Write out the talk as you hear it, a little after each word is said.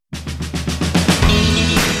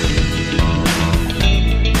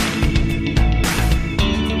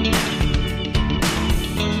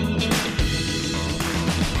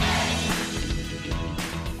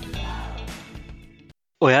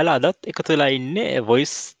ඔයාලා අදත් එකතු වෙලා ඉන්නේ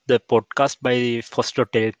වොයිස් ද පොඩ්කාස්ට් බයි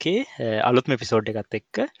ෆොස්ටෝටෙල්කේ අලුත්ම එපිසෝඩ් එකත්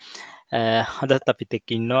එක්ක හදත් අපිත්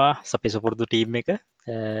එක්ක ඉන්නවා සපි සුපුරුදු ටීම් එක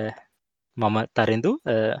මම තරිඳු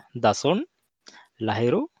දසුන්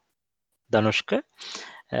ලහිරු ධනුෂ්ක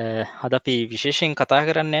හද අපි විශේෂයෙන් කතා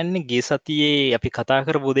කරන්න යන්නේ ගිය සතියේ අපි කතා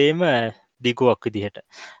කරපු දේම දිගුවක් විදිහට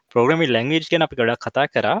ප්‍රෝග්‍රමි ලැංගවේජ් ගැන අපි ගොඩක් කතා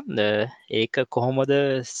කරා ඒක කොහොමද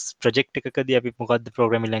ප්‍රජෙක්් එකකද අපි මොකද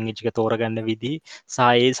ප්‍රෝග්‍රමි ලැංගිජික තෝරගන්න විදි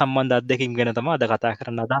සායේ සම්බන්ධ අත්දකින් ගැන තම අද කතා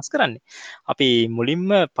කරන්න අදහස් කරන්නේ අපි මුලින්ම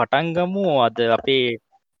පටන්ගමු අද අපේ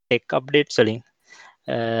ටෙක් අප්ඩේට් සලින්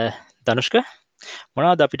ධනුෂ්ක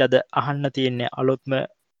මොනාද අපිට අද අහන්න තියෙන්නේ අලුත්ම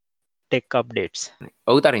ටෙක් අප්ඩේට්ස්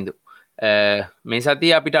ඔවු තරින්දු මේ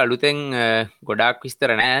සති අපිට අලුතෙන් ගොඩක්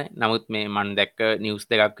විස්තර නෑ නමුත් මේ මන් දැක්ක නිවස්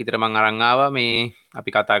දෙකක් විතර මං අරංආාව මේ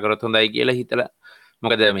අපි කතාකරොත් හොඳයි කියලා හිතල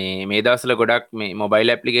මොකද මේ දවසල ගොඩක් මේ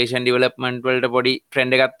මොබයිල් ඇපලිකේෂන් ඩිවලප්මන්ට් වලට පොඩි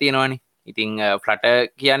ට්‍රෙන්ඩ ගත්තියෙනවානි ඉතිං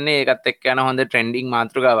ෆලට කියන්නේ ඒකත් එක් යන හොඳ ට්‍රෙන්ඩිං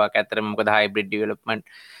මාතෘකාවක් ඇතර මොකද හයිබ්‍රිඩ් ඩිවලප්මන්ට්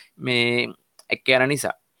මේ එක් යන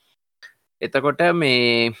නිසා එතකොට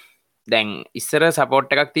මේ දැන් ඉස්සර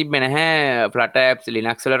සපෝට් එකක් තිබෙන හැ ෆලට ඇප්ස්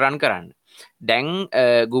ලිනක්සල රන් කරන්න දැන්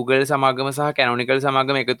Google සමාගම සහ කැනොනිකල්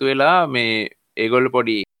සමාගම එකතු වෙලා මේ ඒගොල්ල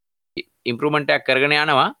පොඩි ඉම්පරමටක් කරගෙන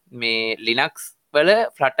යනවා මේ ලිනක්ස් වල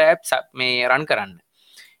ෆලට ඇප් මේ රන් කරන්න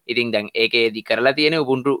ඉතින් දැන් ඒක දි කරලා තියෙන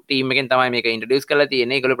උබුන්ටු ටීම එකෙන් තමයි මේක ඉන්ට්‍රොඩියුස් කරලා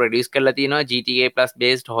තියෙන්නේ ඒගොල්ලෝ ප්‍රොඩියුස් කරලා තියෙනවා GTA+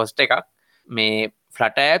 based host එකක් මේ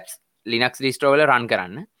Flutter apps Linux distro වල run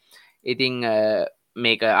කරන්න ඉතින්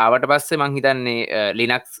මේක ආවට පස්සේ මං හිතන්නේ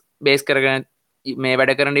Linux base කරගෙන මේ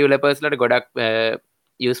වැඩ කරන developers ලට ගොඩක්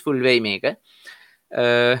යස්ෆුල් වෙයි මේක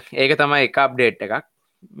ඒක තමයි එක අප්ඩේට් එකක්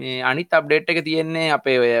මේ අනිත් අප්ඩේට් එක තියෙන්නේ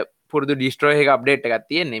අපේ ඔය පුරදු ඩිස්ට්‍රෝ එක අප්ඩේට් එකක්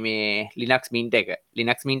තියෙන්නේ මේ ලිනක්ස් මින්ට එක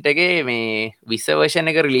ලිනක්ස් මින්ට එක මේ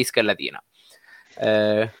විස්සවර්ෂණ එක රිලිස් කරලා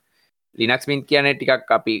තියෙනවා ලිනක්ස් මින්ට කියන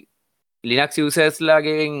ටිකක් අපි ලිනක්ස්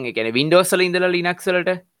යසස්ලාගෙන් එකන වින්ඩෝස්සල ඉඳලා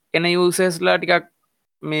ලිනක්සලට එන යසස්ලා ටිකක්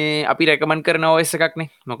මේ අපි රැකමන් කරන ඔස්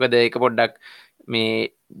එකක්නේ මොකද එක පොඩ්ඩක්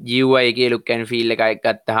මේ ජවගේ ලුක්කැන් ෆිල් එක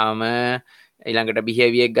ගත්තහාම ඉළඟට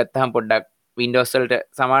බිහවියක් ගත්තහම් පොඩ්ඩක් වින්ඩෝස්සල්ට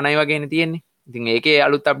සමානයි වගේ තියෙන්නේ ඉතින් ඒක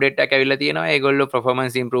අලුත් අප්ඩේට් එක ඇවිල්ලා තියෙනවා ඒගොල්ලෝ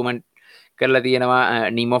performance improvement කරලා තියෙනවා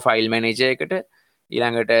නිමෝ ෆයිල් මැනේජර් එකට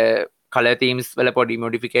ඊළඟට color themes වල පොඩි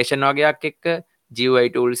modification වගේක් එක්ක GUI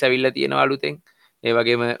tools ඇවිල්ලා තියෙනවා අලුතෙන් ඒ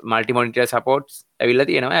වගේම multi monitor supports ඇවිල්ලා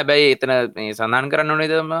තියෙනවා හැබැයි එතන මේ සඳහන් කරන්න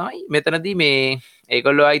ඕනේ තමයි මෙතනදී මේ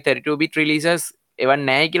ඒගොල්ලෝ අයි 32 bit releases එවන්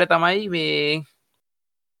නැහැ කියලා තමයි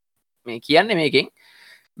මේ කියන්නේ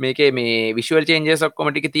මේකේ මේ visual changes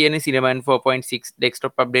ඔක්කොම ටික තියෙන Cinnamon 4.6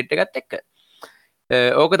 desktop update එකත් එක්ක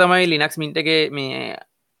ඕක තමයි ලිනක්ස් මින්ට් එකේ මේ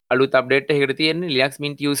අලුත් අප්ඩේට් එකකට තියෙන්නේ ලිනක්ස්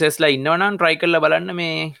මින්ට් යූසර්ස්ලා ඉන්නවනම් try කරලා බලන්න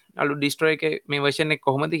මේ අලුත් ඩිස්ට්‍රෝ එකේ මේ version එක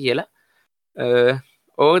කොහොමද කියලා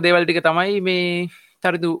ඕක දේවල් ටික තමයි මේ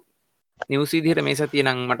තරිදු නිවුස් විදිහට මේ සතියේ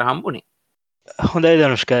නම් මට හම්බුනේ හොඳයි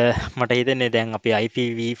ධනුෂ්ක මට හිතන්නේ දැන් අපි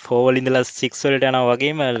IPv4 ඉඳලා 6 වලට යනවා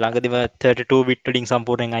වගේම ළඟදිම 32 bit වලින්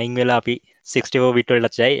සම්පූර්ණයෙන් අයින් වෙලා අපි 64 bit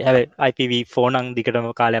වලට යයි. හැබැයි IPv4 නම් දිගටම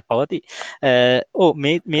කාලයක් පවතී.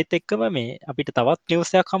 මේත් එක්කම මේ අපිට තවත්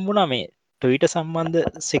නිවුස් එකක් හම්බුණා මේ ට්විටර්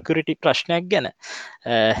සම්බන්ධ සිකියුරිටි ප්‍රශ්නයක් ගැන.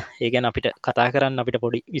 ඒ ගැන අපිට කතා කරන්න අපිට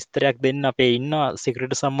පොඩි විස්තරයක් දෙන්න අපේ ඉන්නවා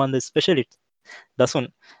සිකියුරිටි සම්බන්ධ ස්පෙෂලිස්ට් දසුන්.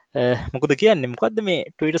 මොකද කියන්නේ මොකද්ද මේ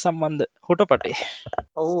ට්විටර් සම්බන්ධ හොටපටේ?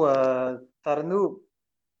 ඔව් තරඳු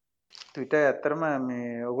ට්විටර් ඇත්තරම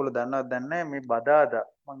මේ ඔයගොල්ලෝ දන්නවද දන්නේ මේ බදාදා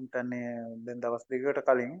මං හිතන්නේ දැන් දවස් දෙකකට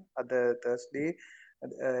කලින් අද තර්ස්ඩේ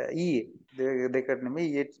දෙකට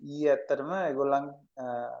නෙමෙයි ඊයේ ඇත්තරම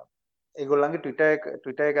ඒගොල්ලන්ගේ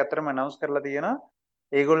ට්විටර් එක ඇත්තරම අනවුන්ස් කරලා තියෙනවා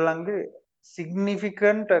ඒගොල්ලන්ගේ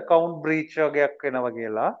සිග්නිෆිකන්ට් account breach වගේක් වෙනවා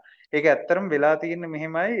කියලා. ඒක ඇත්තරම වෙලා තියෙන්නේ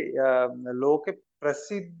මෙහෙමයි ලෝකේ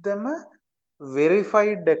ප්‍රසිද්ධම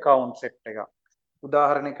verified account set එකක්.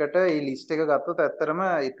 උදාහරණයකට මේ ලිස්ට් එක ගත්තොත් ඇත්තටම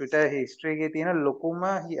Twitter history එකේ තියෙන ලොකුම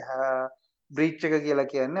breach එක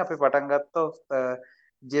කියලා කියන්නේ අපි පටන් ගත්තොත්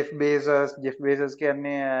Jeff Bezos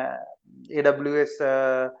කියන්නේ AWS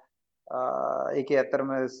ඒකේ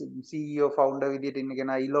ඇත්තටම CEO founder විදිහට ඉන්න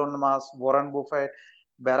කෙනා Elon Musk, Warren Buffett,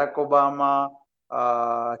 Barack Obama,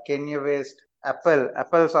 Kanye West, Apple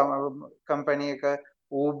company එක,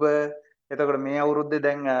 Uber එතකොට මේ අවුරුද්දේ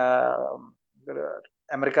දැන්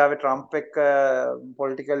ඇමරිකාවේ ට්‍රම්ප් එක්ක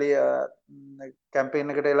පොලිටිකලි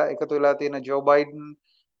කැම්පේන් එකට එකතු වෙලා තියෙන ජෝ බයිඩන්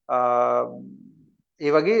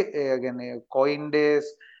ඒ වගේ කියන්නේ කොයින්ඩේස්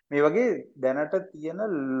මේ වගේ දැනට තියෙන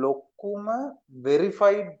ලොකුම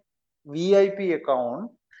වෙරිෆයිඩ් VIP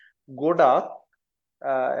account ගොඩක්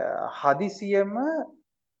හදිසියෙම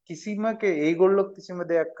කිසිම ඒගොල්ලෝ කිසිම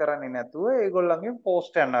දෙයක් කරන්නේ නැතුව ඒගොල්ලන්ගේ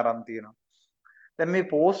පෝස්ට් යන අරන් තියෙනවා. දැන්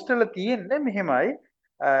මේ පෝස්ට් වල තියෙන්නේ මෙහෙමයි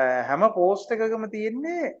හැම පෝස්ට් එකකම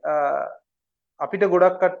තියෙන්නේ අපිට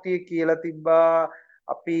ගොඩක් කට්ටිය කියලා තිබ්බා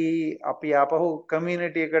අපි ආපහු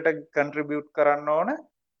කමියුනිටි එකට කන්ට්‍රිබියුට් කරන්න ඕන.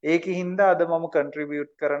 ඒකින්ද අද මම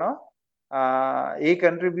කන්ට්‍රිබියුට් කරනවා. ඒ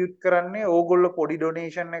කන්ට්‍රිබියුට් කරන්නේ ඕගොල්ලෝ පොඩි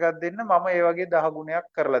ඩොනේෂන් එකක් දෙන්න මම ඒ වගේ 10 ගුණයක්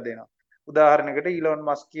කරලා දෙනවා. උදාහරණයකට ඊලොන්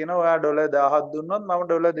මස්ක් කියනවා ඔයා ඩොලර් 1000ක් දුන්නොත් මම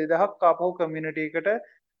ඩොලර් 2000ක් ආපහු කමියුනිටි එකට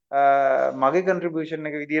මගේ කන්ට්‍රිබියුෂන්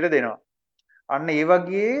එක විදියට දෙනවා. අන්න ඒ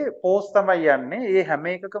වගේ පෝස්ට් තමයි යන්නේ. ඒ හැම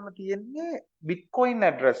එකකම තියෙන්නේ බිට්කොයින්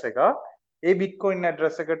ඇඩ්‍රස් එක. ඒ බිට්කොයින්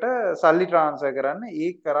ඇඩ්‍රස් එකට සල්ලි ට්‍රාන්ස්ෆර් කරන්න. ඒ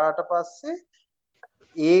කරාට පස්සේ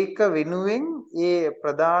ඒක වෙනුවෙන් ඒ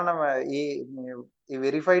ප්‍රධානම ඒ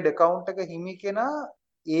වෙරිෆයිඩ් account එක හිමි කෙනා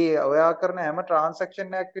ඒ ඔයා කරන හැම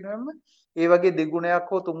ට්‍රාන්සැක්ෂන් එකක් වෙනුවෙන්ම ඒ වගේ දෙගුණයක්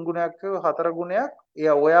හෝ තුන් ගුණයක් හෝ හතර ගුණයක්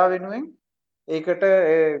ඒ ඔයා වෙනුවෙන් ඒකට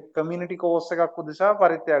කමියුනිටි කෝස් එකක් උදෙසා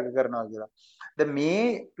පරිත්‍යාග කරනවා කියලා. දැන් මේ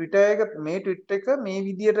Twitter එක මේ ට්විට් එක මේ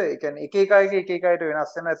විදියට ඒ කියන්නේ එක එක අයගේ එක එක අයට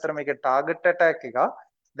වෙනස් වෙනවා. ඇත්තට මේක ටාගට් ඇටැක් එකක්.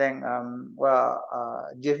 දැන් ඔයා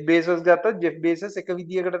ජෙෆ් බේසස් ගත්තොත් ජෙෆ් බේසස් එක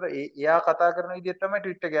විදියකට එයා කතා කරන විදිය තමයි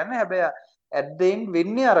ට්විට් එක යන්නේ. හැබැයි at the end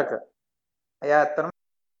වෙන්නේ අරක. එයා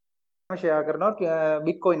ඇත්තටම ෂෙයා කරනවා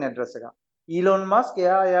බිට්කොයින් ඇඩ්‍රස් එක. ඊලොන් මස්ක්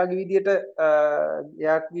එයාගේ විදියට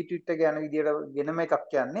එයාගේ ට්විට් එක යන විදියට වෙනම එකක්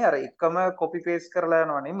කියන්නේ. අර එකම කොපි පේස්ට් කරලා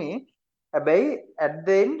යනවා නෙමෙයි. හැබැයි at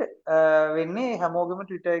the end වෙන්නේ හැමෝගෙම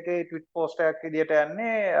Twitter එකේ ට්විට් පෝස්ට් එකක් විදියට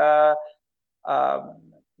යන්නේ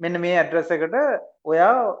මෙන්න මේ ඇඩ්‍රස් එකට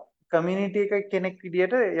ඔයා කමියුනිටි එක කෙනෙක්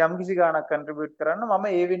විදියට යම්කිසි ගාණක් කන්ට්‍රිබියුට් කරන්න මම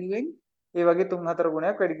ඒ වෙනුවෙන් ඒ වගේ 3-4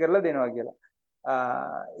 ගුණයක් වැඩි කරලා දෙනවා කියලා.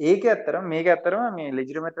 ඒක ඇත්තරම මේක ඇත්තරම මේ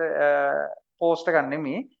ලෙජිටිමේට් පෝස්ට් එකක්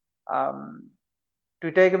නෙමෙයි.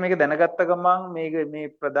 Twitter එක මේක දැනගත්ත ගමන් මේ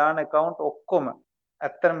ප්‍රධාන account ඔක්කොම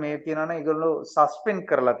ඇත්තට මේ කියනවනේ ඒගොල්ලෝ සස්පෙන්ඩ්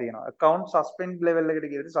කරලා තියෙනවා. account suspend level එකට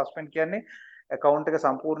ගියද suspend කියන්නේ account එක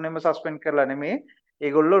සම්පූර්ණයෙන්ම suspend කරලා නෙමෙයි.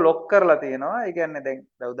 ඒගොල්ලෝ lock කරලා තියෙනවා. ඒ කියන්නේ දැන්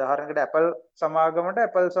උදාහරණයකට Apple සමාගමට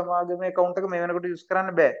Apple සමාගමේ account එක මේ වෙනකොට use කරන්න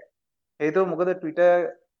බෑ. හේතුව මොකද Twitter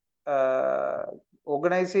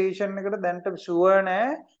organization එකට දැන්ට sure නෑ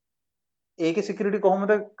ඒකේ security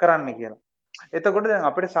කොහොමද කරන්න කියලා. එතකොට දැන්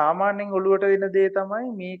අපිට සාමාන්‍යයෙන් ඔළුවට එන දේ තමයි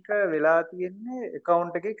මේක වෙලා තියෙන්නේ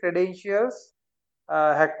account එකේ credentials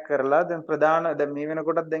hack කරලා දැන් ප්‍රධාන දැන් මේ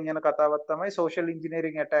වෙනකොටත් දැන් යන කතාවක් තමයි social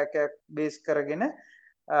engineering attack එකක් base කරගෙන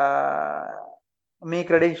මේ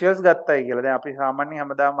credentials ගත්තයි කියලා. දැන් අපි සාමාන්‍යයෙන්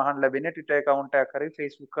හැමදාම අහන්න ලැබෙන්නේ Twitter account එකක් හරි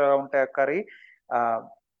Facebook account එකක් හරි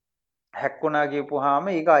hack වුණා කියපුවාම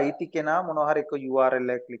ඒක අයිති කෙනා මොනවා හරි එක URL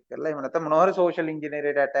එක ක්ලික් කරලා එහෙම නැත්නම් මොනවා හරි social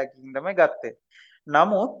engineering attack එකකින් තමයි ගත්තේ.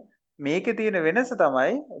 නමුත් මේකේ තියෙන වෙනස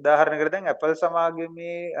තමයි උදාහරණයකට දැන් Apple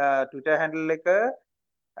සමාගමේ Twitter handle එක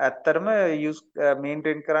ඇත්තටම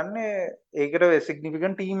මේන්ටේන් කරන්නේ ඒකට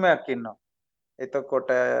සිග්නිෆිකන්ට් ටීම් එකක් ඉන්නවා. එතකොට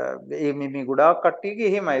මේ ගොඩාක් කට්ටියගේ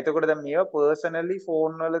එහෙමයි. එතකොට දැන් මේවා පර්සනලි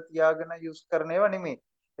ෆෝන් වල තියාගෙන යූස් කරන ඒවා නෙමෙයි.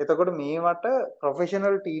 එතකොට මේවට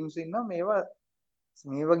ප්‍රොෆෙෂනල් ටීම්ස් ඉන්නවා. මේවා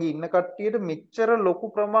මේ වගේ ඉන්න කට්ටියට මෙච්චර ලොකු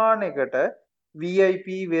ප්‍රමාණයකට VIP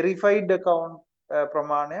verified account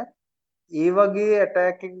ප්‍රමාණයක් ඒ වගේ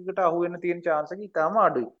ඇටැක් එකකට අහු වෙන්න තියෙන chance එක ඉතාම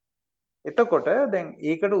අඩුයි. එතකොට දැන්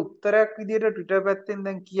ඒකට උත්තරයක් විදියට Twitter පැත්තෙන්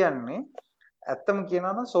දැන් කියන්නේ ඇත්තම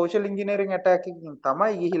කියනවා නම් social engineering attack එකකින්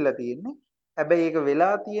තමයි ගිහිල්ලා තියෙන්නේ. හැබැයි ඒක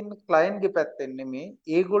වෙලා තියෙන්නේ client ගේ පැත්තෙන් නෙමෙයි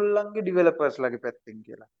ඒගොල්ලන්ගේ developers ලගේ පැත්තෙන්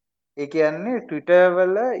කියලා. ඒ කියන්නේ Twitter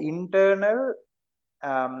වල internal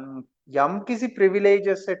යම්කිසි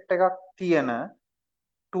privileges set එකක් තියෙන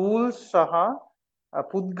tools සහ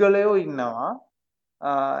පුද්ගලයෝ ඉන්නවා.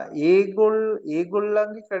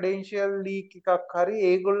 ඒගොල්ලන්ගේ credential leak එකක් හරි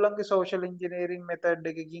ඒගොල්ලන්ගේ social engineering method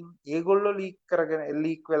එකකින් ඒගොල්ලෝ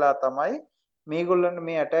leak වෙලා තමයි මේගොල්ලන්ට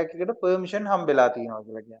මේ attack එකට permission හම්බෙලා තියෙනවා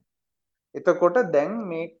කියලා කියන්නේ. එතකොට දැන්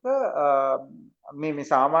මේක මේ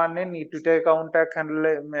සාමාන්‍යයෙන් Twitter account එකක්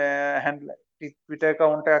handle Twitter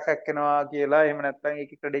account එකක් hack වෙනවා කියලා එහෙම නැත්නම්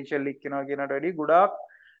ඒකේ credential leak වෙනවා කියනකට වැඩිය ගොඩාක්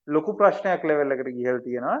ලොකු ප්‍රශ්නයක් level එකට ගිහලා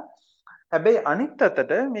තියෙනවා. හැබැයි අනිත්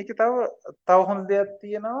අතට මේකේ තව හොඳ දෙයක්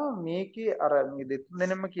තියෙනවා. මේකේ අර මේ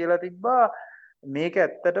දෙතුන්දෙනෙම කියලා තිබ්බා මේක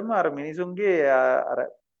ඇත්තටම අර මිනිසුන්ගේ අර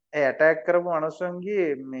ඇටැක් කරපු මනුස්සයන්ගේ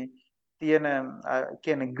මේ තියෙන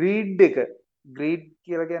කියන්නේ greed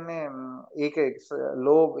කියලා කියන්නේ ඒක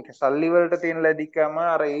ලෝ ඒක සල්ලි වලට තියෙන ලැබිකම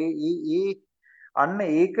අර අන්න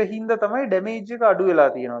ඒකින්ද තමයි ඩැමේජ් එක අඩු වෙලා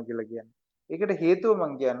තියෙනවා කියලා කියන්නේ. ඒකට හේතුව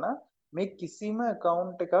මම කියන්න මේ කිසිම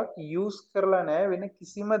account එකක් use කරලා නැහැ වෙන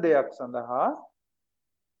කිසිම දෙයක් සඳහා.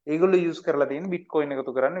 ඒගොල්ලෝ use කරලා තියෙන Bitcoin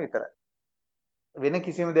එකතු කරන්න විතරයි. වෙන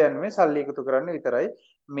කිසිම දෙයක් නෙමෙයි සල්ලි එකතු කරන්න විතරයි.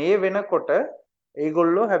 මේ වෙනකොට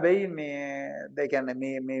ඒගොල්ලෝ හැබැයි ඒ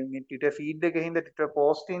කියන්නේ මේ Twitter feed එකේ හින්දා Twitter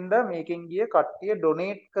post හින්දා මේකෙන් ගිය කට්ටිය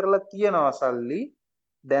donate කරලා තියනවා සල්ලි.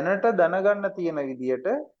 දැනට දැනගන්න තියෙන විදියට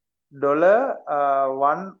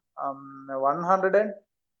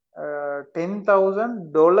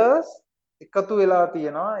 $110,000 එකතු වෙලා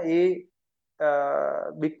තියෙනවා ඒ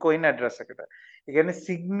බිට්කොයින් ඇඩ්‍රස් එකට. ඒ කියන්නේ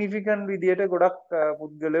සිග්නිෆිකන්ට් විදියට ගොඩක්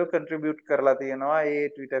පුද්ගලයෝ කන්ට්‍රිබියුට් කරලා තියෙනවා ඒ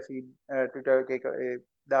Twitter එකක ඒ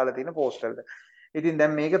දාලා තියෙන පෝස්ට් වලට. ඉතින්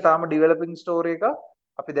දැන් මේක තාම ඩිවෙලොපින් ස්ටෝරි එක.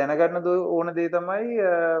 අපි දැනගන්න ඕන දේ තමයි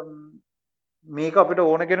මේක අපිට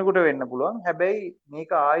ඕන කෙනෙකුට වෙන්න පුළුවන්. හැබැයි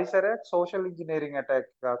මේක ආයිසරයක් සෝෂල් ඉන්ජිනියරින් ඇටැක්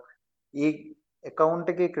එකක්. ඒ account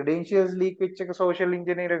එකේ credentials leak වෙච්ච එක social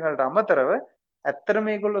engineering වලට අමතරව ඇත්තට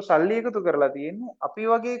මේගොල්ලෝ සල්ලි එකතු කරලා තියෙන්නේ අපි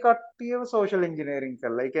වගේ කට්ටියව social engineering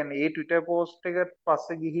කරලා. ඒ කියන්නේ ඒ Twitter post එක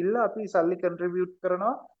පස්සේ ගිහිල්ලා අපි සල්ලි contribute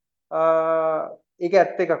කරනවා ඒක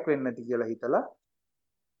ඇත්ත එකක් වෙන්නේ නැති කියලා හිතලා.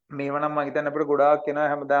 මේව නම් මම හිතන්නේ අපිට ගොඩාක් කෙනා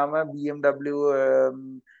හැමදාම BMW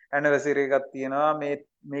anniversary එකක් තියෙනවා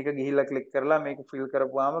මේක ගිහිල්ලා ක්ලික් කරලා මේක ෆිල්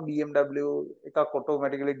කරපුවාම BMW එකක්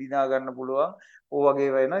ඔටෝමැටිකලි දිනා ගන්න පුළුවන්. ඕ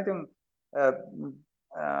වගේ වෙනවා. ඉතින්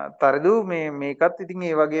තරදු මේකත් ඉතින්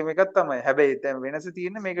ඒ වගේම එකක් තමයි. හැබැයි දැන් වෙනස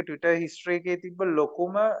තියෙන්නේ මේක Twitter history එකේ තිබ්බ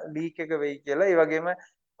ලොකුම ලීක් එක වෙයි කියලා. ඒ වගේම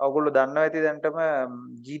ඔයගොල්ලෝ දන්නවා ඇති දැන්ටම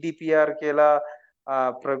GDPR කියලා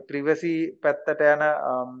privacy පැත්තට යන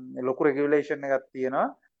ලොකු regulation එකක්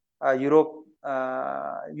තියෙනවා යුරෝප්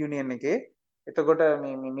යුනියන් එකේ. එතකොට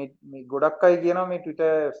මේ ගොඩක් අය කියනවා මේ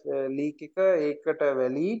Twitter ලීක් එක ඒකට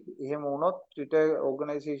වැලීඩ්. එහෙම වුණොත් Twitter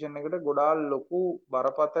organization එකට ගොඩාක් ලොකු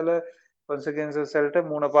බරපතල consequences වලට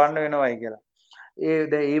මුහුණ පාන්න වෙනවයි කියලා.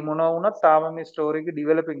 දැන් මේ මොනවා වුණත් තාම මේ ස්ටෝරි එක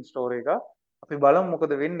ඩිවෙලොපින් ස්ටෝරි එක. අපි බලමු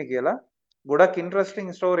මොකද වෙන්නේ කියලා. ගොඩක්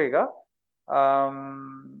ඉන්ටරෙස්ටිං ස්ටෝරි එක.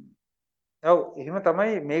 ඔව් එහෙම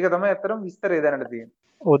තමයි මේක තමයි අතරම විස්තරය දැනට තියෙන්නේ.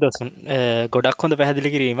 ඕදසුන් ගොඩක් හොඳ පැහැදිලි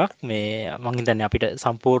කිරීමක් මේ මං හිතන්නේ අපිට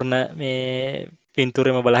සම්පූර්ණ මේ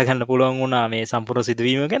පින්තූරෙම බලාගන්න පුළුවන් වුණා මේ සම්පූර්ණ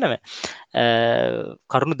සිදුවීම ගැනම.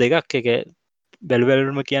 කරුණු දෙකක් එක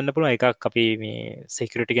බැලුවැලුම කියන්න පුළුවන් එකක් අපි මේ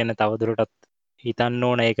සිකියුරිටි ගැන තවදුරටත් හිතන්න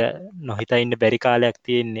ඕන. ඒක නොහිතා ඉන්න බැරි කාලයක්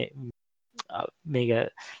තියෙන්නේ. මේක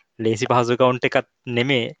ලේසි පහසු කවුන්ට් එකක්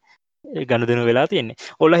නෙමේ ගනුදෙනු වෙලා තියෙන්නේ.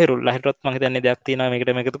 ඔල්ලහිරුල් ලහිරත් මං හිතන්නේ දෙයක් තියෙනවා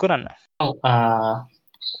මේකට එකතු කරන්න.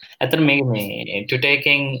 ඇතර මේ Twitter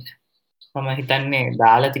එකෙන් මම හිතන්නේ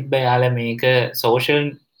දාලා තිබ්බ යාලා මේක social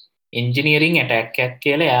engineering attack එකක්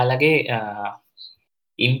කියලා යාලගේ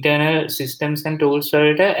internal systems and tools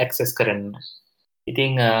වලට access කරන්න.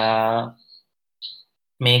 ඉතින්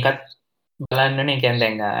මේකත් බලන්නනේ. කියන්නේ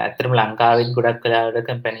දැන් ඇත්තටම ලංකාවෙත් ගොඩක් වෙලාවට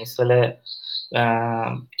companies වල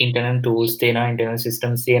internal tools තියෙනවා, internal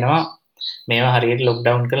systems තියෙනවා. මේවා හරියට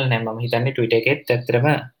lockdown කරලා නැහැ. මම හිතන්නේ Twitter එකෙත් ඇත්තටම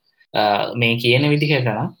මේ කියන විදිහට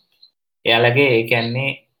නම් එයාලගේ ඒ කියන්නේ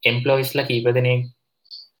එම්ප්ලොයිස්ලා කීප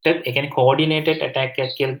දෙනෙක්ට ඒ කියන්නේ coordinated attack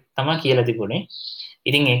එකක් කියලා තමයි කියලා තිබුණේ.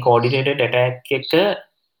 ඉතින් ඒ coordinated attack එක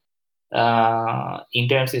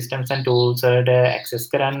internal systems and tools වලට access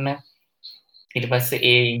කරන්න, ඊට පස්සේ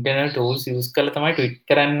ඒ internal tools use කරලා තමයි tweet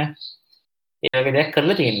කරන්න, ඒ වගේ දෙයක්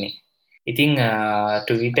කරලා තියෙන්නේ. ඉතින්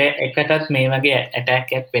Twitter එකටත් මේ වගේ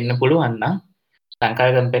attack එකක් වෙන්න පුළුවන් නම්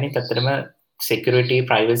ලංකාවේ කම්පැනිත් අතරම security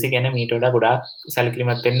privacy ගැන මීට වඩා ගොඩාක්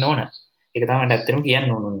සැලකිලිමත් වෙන්න ඕන. ඒක තමයි මට ඇත්තටම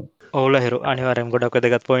කියන්න ඕනේ. ඔව්ලහිරු අනිවාර්යෙන් ගොඩක්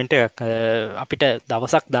වැදගත් පොයින්ට් එකක්. අපිට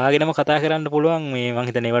දවසක් දාගෙනම කතා කරන්න පුළුවන්. මේ මං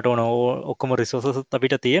හිතන්නේ ඒවට ඕන ඔක්කොම රිසෝසස්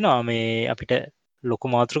අපිට තියෙනවා. මේ අපිට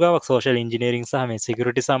ලොකු මාතෘකාවක් සෝෂල් ඉන්ජිනියරින් සහ මේ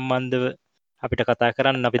සිකියුරිටි සම්බන්ධව අපිට කතා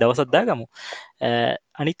කරන්න අපි දවසක් දාගමු.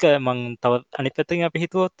 අනික මං තව අනිත් පැත්තකින් අපි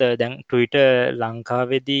හිතුවොත් දැන් Twitter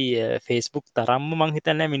ලංකාවේදී Facebook තරම්ම මං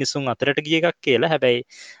හිතන්නේ මිනිසුන් අතරට ගිය එකක් කියලා. හැබැයි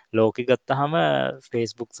ලෝකෙ ගත්තාම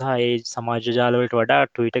Facebook සහ ඒ සමාජ ජාල වලට වඩා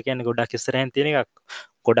Twitter කියන්නේ ගොඩක් ඉස්සරහින් තියෙන එකක්.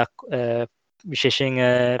 ගොඩක් විශේෂයෙන්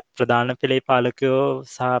ප්‍රධාන පෙළේ පාලකයෝ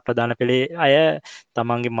සහ ප්‍රධාන පෙළේ අය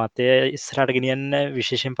තමන්ගේ මතය ඉස්සරහට ගෙනියන්න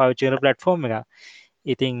විශේෂයෙන් පාවිච්චි කරන ප්ලැට්ෆෝම් එකක්.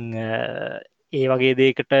 ඉතින් ඒ වගේ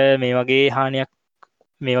දෙයකට මේ වගේ හානියක්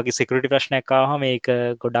මේ වගේ සිකියුරිටි ප්‍රශ්නයක් ආවම මේක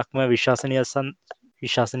ගොඩක්ම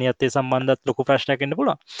විශ්වාසනීයත්වයේ සම්බන්ධත් ලොකු ප්‍රශ්නයක් වෙන්න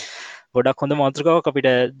පුළුවන්. ගොඩක් හොඳ මාතෘකාවක් අපිට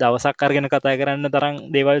දවසක් අරගෙන කතා කරන්න තරම්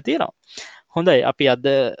දේවල් තියෙනවා. හොඳයි අපි අද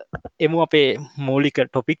එමු අපේ මූලික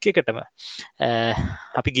ටොපික් එකටම.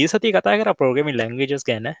 අපි ගිය සතියේ කතා කරා ප්‍රෝග්‍රෑමින් ලැන්ග්වේජස්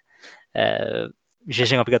ගැන.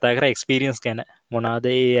 විශේෂයෙන් අපි කතා කරා එක්ස්පීරියන්ස් ගැන. මොනවාද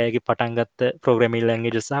ඒ අයගේ පටන් ගත්ත ප්‍රෝග්‍රෑමින්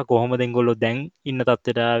ලැන්ග්වේජස් සහ කොහොමද ඒගොල්ලෝ දැන් ඉන්න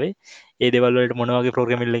තත්ත්වයට ආවේ. ඒ දේවල් වලට මොන වගේ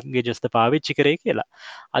ප්‍රෝග්‍රෑමින් ලැන්ග්වේජස්ද පාවිච්චි කරේ කියලා.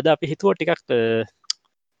 අද අපි හිතුවා ටිකක්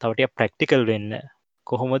තව ටිකක් ප්‍රැක්ටිකල් වෙන්න.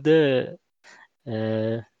 කොහොමද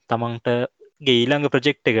තමන්ට ගේ ඊළඟ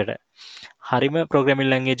ප්‍රොජෙක්ට් එකට හරිම ප්‍රෝග්‍රෑමින්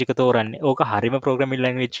ලැන්ග්වේජ් එක තෝරන්නේ. ඕක හරිම ප්‍රෝග්‍රෑමින්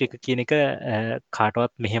ලැන්ග්වේජ් එක කියන එක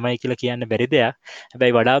කාටවත් මෙහෙමයි කියලා කියන්න බැරි දෙයක්.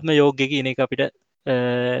 හැබැයි වඩාත්ම යෝග්‍ය කියන එක අපිට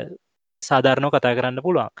සාධාරණව කතා කරන්න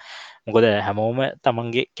පුළුවන්. මොකද හැමෝම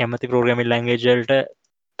තමන්ගේ කැමති ප්‍රෝග්‍රෑමින් ලැන්ග්වේජ් වලට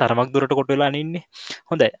තරමක් දුරට කොට වෙලා ඉන්නේ.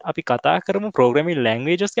 හොඳයි අපි කතා කරමු ප්‍රෝග්‍රෑමින්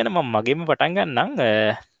ලැන්ග්වේජස් ගැන. මම මගෙම පටන් ගන්නම්.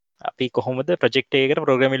 අපි කොහොමද ප්‍රොජෙක්ට් එකකට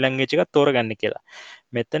ප්‍රෝග්‍රෑමින් ලැන්ග්වේජ් එකක් තෝරගන්නේ කියලා.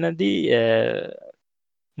 මෙතනදී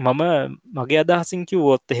මම මගේ අදහසින්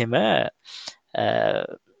කිව්වොත් එහෙම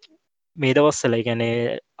මේ දවස්සල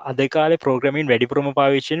ගැනේ අදකාල ප්‍රෝග්‍රමින් වැඩිපුරම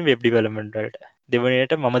පාවිච්චෙන් වෙබ් ඩිවලමෙන්ටල්ට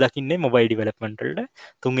දෙවනයට ම දකින්නේ මොබයි ඩිවලපමෙන්ටල්ට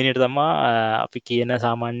තුන්ගෙනට තමා අපි කියන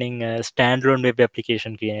සාමාන්‍යෙන් ස්ටන්ඩලෝන් වෙබ්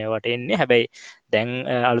පපිකේෂන් කියනවට එන්නේ හැබැයි දැන්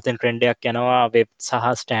අලුතෙන් ට්‍රෙන්ඩයක් යනවා වෙබ් සහ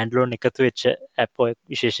ස්ටන්ඩලෝන් එකතු වෙච්ච ඇපෝ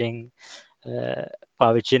විශේෂයෙන්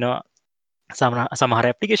පාවිච්චිනවා සමහර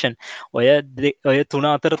ඇපලිකේෂන් ඔය තුන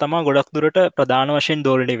අතර තමා ගොඩක් දුරට ප්‍රධාන වශයෙන්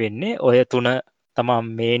දෝලනය වෙන්නේ ඔය තුන තමා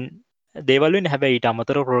මේන් දේවලින් හැබැයිට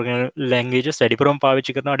අමතර ප්‍රෝග ලැංගේජ වැඩිපුරම්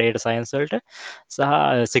පාවිච්චි කරන ඩේට සයින්සල්ට සහ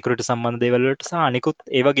සිකරට සම්බන්ධ දේවල්ලට සහ අනිකුත්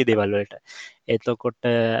ඒවගේ දේවල්වලට එතකොට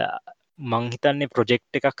මංහිතන්නේ ප්‍රජෙක්්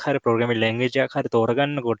එකක් හරි ප්‍රෝග්‍රමි ලැංගේජයක් හරි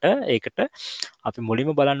තෝරගන්න කොට ඒකට අපි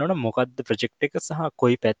මුලිම බලන්න ඕන මොකක්ද ප්‍රජෙක්් එක සහ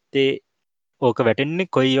කොයි පැත්තේ ඕක වැටෙන්නේ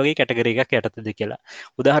කොයි වගේ කැටගර එකක් යටතද කියලා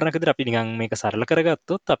උදාහරණකද අපි නිගන් මේක සරල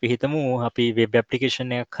කරගත්තොත් අපි හිතමු අපි වෙබ්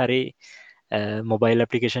ඇප්ලිකේෂණයක් හරි මොබයිල්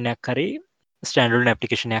ඇප්ලිකේෂණයක් හරි ස්ටන්ඩල්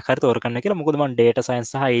ඇපිකේෂනයක් හරි තෝරකන්න කියලා මුකදමන් ඩේට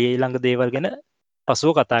සයින්ස් හයි ළඟ දේවල් ගැන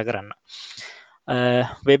පසුව කතා කරන්න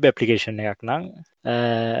වෙබ් ඇපලිකේෂන් එකක් නම්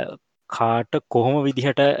කාට කොහොම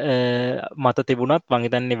විදිහට මත තිබුණත්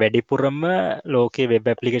මංහිතන්නේ වැඩිපුරම ලෝකේ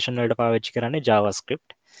වෙබ් ඇපලිකේෂන් වලට පාවිච්චි කරන්නේ ජාවස්ක්‍රිප්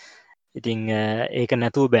ඉතිං ඒක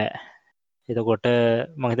නැතුව බෑ එතකොට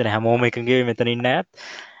මහිතන හැමෝම එකගේ මෙතනින්න ඇත්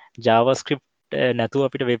ජාවස්ක්‍රිප් නැතුව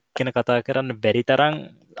අපිට වෙබ් කෙන කතා කරන්න බැරි තරම්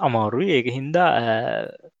අමාරුයි ඒක හින්දා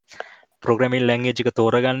ප්‍රග්‍රමිල් ලැංගේජික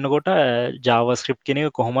තෝරගන්නකොට ජාවස්ක්‍රිප්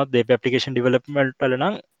කෙනෙක කොහොමත් දෙ පපිකේෂන් ඩිවලප්මටල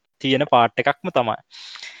නම් තියෙන පාට් එකක්ම තමයි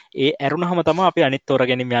ඒ ඇරුණ හම තම අපි අනිත් තෝර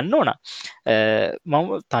ගැනීම යන්න ඕන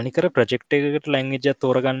මම තනිකර ප්‍රජෙක්් එකට ලැංගේජ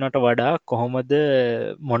තෝරගන්නට වඩා කොහොමද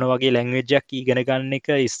මොන වගේ ලැංගේජයක් ඉගෙන ගන්න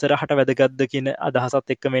එක ඉස්සරහට වැදගත්ද කියන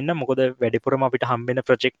අදහසත් එක්ක මෙන්න මොකොද වැඩිපුරම අපිට හම්බෙන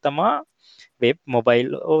ප්‍රජෙක්් තමා වෙබ්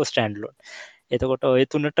මොබයිල් ඕ ස්ටන්ඩලෝන් එතකොට ඔය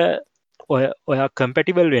තුනට ඔයා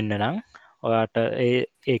කම්පැටිබල් වෙන්න නම් ඔයාට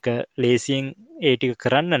ඒක ලේසියෙන් ඒටික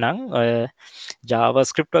කරන්න නම්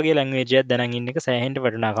ජාවස්ක්‍රප් වගේ ලංවේජයක් දැන ඉන්න එක සෑහන්ට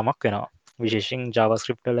වටනාකමක් වෙනවා විශේෂෙන්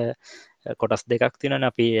ජාවස්ක්‍රප්ටල කොටස් දෙකක් තින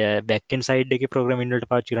අපි බැක්කන් සයිඩ් එක ප්‍රග්‍රමින්ට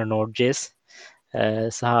පාචිර නෝඩ් ජෙස්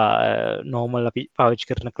සහ නෝමල් අපි පාවිච්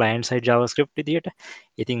කරන කලයින් සයි ජාවස්ක්‍රප් දිට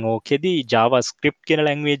ඉතින් ඕකෙදී ජාවස්ක්‍රප් කියෙන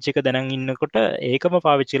ලැංවේජ් එක දැන ඉන්නකොට ඒකම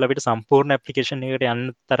පාවිච්චි ලබිට සම්පූර්ණ ඇපලිකේෂන් එකට යන්න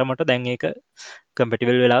තරමට දැන් එක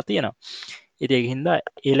කම්පටිවල් වෙලා තියෙනවා ඉති හින්දා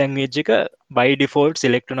ඒ ලැංවේජ් එක බයි ඩිෆෝල්ට්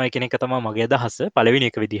සිලෙක්ටනයි කෙනෙ තමා මගේ අදහස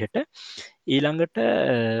පලවිනි එක විදිහට ඊළඟට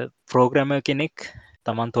ප්‍රෝග්‍රම කෙනෙක්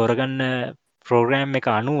තමන් තෝරගන්න ප්‍රෝග්‍රෑම් එක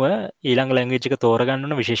අනුව ඊළං ලැංගේජික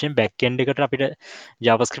තෝරගන්න විශේෂෙන් බැක්කෙන්ඩ එකට අපිට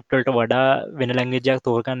ජාවස්ක්‍රප්ටල්ට වඩා වෙන ලැංගේජයක්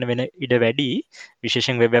තෝරගන්න වෙන ඉඩ වැඩි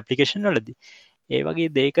විශේෂෙන් වෙබ් ඇපලිකේෂන් වලදී ඒ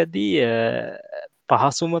වගේ දේකදී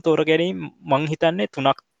පහසුම තෝර ගැනීම මං හිතන්නේ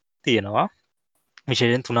තුනක් තියෙනවා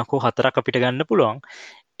විශේෂෙන් තුනක් හෝ හතරක් අපිට ගන්න පුළුවන්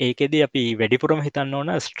ඒකෙද අපි වැඩිපුරම හිතන්න ඕන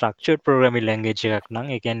ස්ට්‍රක්චර් ප්‍රෝග්‍රමි ලැංගේජ එකක් නම්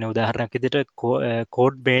එකන්න උදාහරණක් දිට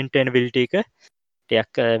කෝඩ් බේන්ටන් විල්ට එක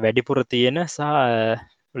ටයක් වැඩිපුර තියෙන සහ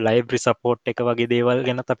ලයිබ්‍රි සපෝට් එක වගේ දේවල්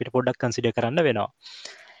ගැන අපිට පොඩක් කන්සිඩ කරන්න වෙනවා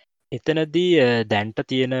එතනදී දැන්ට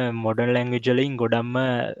තියෙන මොඩන් ලැංගවිජලින් ගොඩම්ම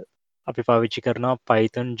අපි පවිච්චි කරනවා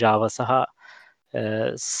පයිතන් ජාව සහ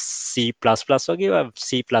C++ වගේ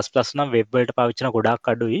C++ නම් වෙබ්වලට පවිච්චන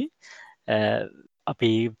ගොඩක් අඩුයි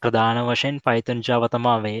අපි ප්‍රධාන වශයෙන් පයිතන් ජාව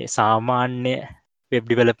තමා මේ සාමාන්‍ය වෙබ්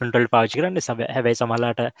ඩිවලපන්ටල් පාචි කරන්න හැබැයි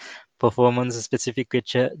සමලාට පොෆෝමන්ස් ස්පෙසිෆික්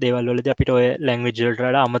වෙච්ච දේවල්වලද අපිට ඔය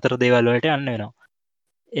ලැංවිජල්ට අමතර දේවල්වලට යන්න වෙනවා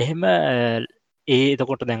එහෙම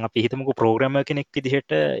ඒතකොට දැන් අපි හිතමක ප්‍රෝග්‍රම කෙනෙක්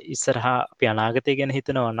විදිහට ඉස්සරහා අපි අනාගතය ගැන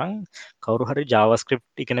හිතනවා නම් කවරු හරි ජාවස්ක්‍රප්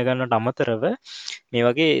ඉගෙන ගන්නට අමතරව මේ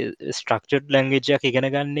වගේ ස්ට්‍රක්චඩ් ලැංගේජයක් ඉගෙන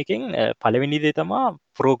ගන්න එකෙන් පලවෙනිදේ තමා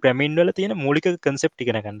ප්‍රෝග්‍රමින් වල තියෙන මූලික කන්සෙප්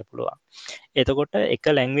ඉගෙන ගන්න පුළුවන් එතකොට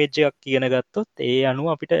එක ලැංවේජ්ජයක් ඉගෙන ගත්තොත් ඒ අනු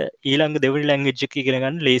අපිට ඊළඟ දෙවල් ලැංගේජ්ජක් ඉගෙන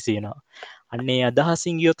ගන්න ලේසියෙනවා අන්නේ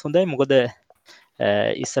අදහසින් ගියොත් හොඳයි මොකද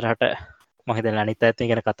ඉස්සරහට මහිත අනිත ඇත්ත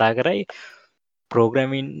ගැන කතා කරයි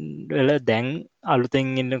ප්‍රෝග්‍රමින් වල දැන් අලුතෙන්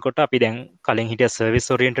ඉන්නකොට අපි දැන් කලින් හිට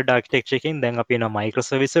සර්විස් ෝරියන්ට ඩක්ටෙක්ෂකින් දැන් අපි මයික්‍ර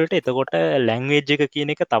සවිසල්ට එතකොට ලැංවේජ් එක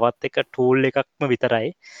කියන එක තවත් එක ටූල් එකක්ම විතරයි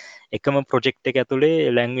එකම ප්‍රොජෙක්් එක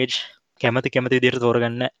ඇතුළේ ලැංවේජ් කැමති දිර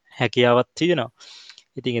තෝරගන්න හැකියාවත් තියෙනවා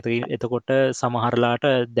ඉතින් එතකොට සමහරලාට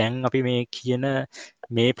දැන් අපි මේ කියන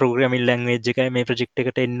මේ ප්‍රෝග්‍රමිල් ලැංවේජ් එකයි මේ ප්‍රජෙක්්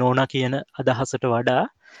එකට එන්න ඕන කියන අදහසට වඩා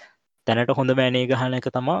තැනට හොඳ මෑනේ ගහන එක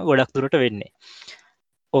තමා ගොඩක් දුරට වෙන්නේ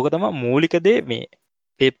ඕක තම මූලිකදේ මේ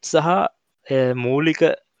පෙප් සහ මූලික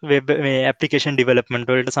වෙබ් මේ ඇපලිකේෂන් ඩිවලප්මට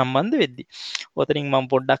වලට සම්බන්ධ වෙද්දි ඔතරින් මං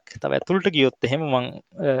පොඩ්ඩක් තව ඇතුළට ගියොත් එහෙම මං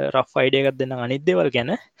රෆ් අයිඩියගත් දෙන්න අනිදේවල්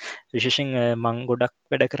ගැන විශේෂෙන් මං ගොඩක්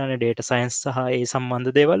වැඩ කරන ඩේට සයින්ස් සහ ඒ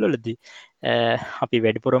සම්බන්ධ දේවල් වලදී අපි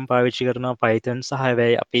වැඩිපුරම් පාවිච්චි කරන පයිතන් සහ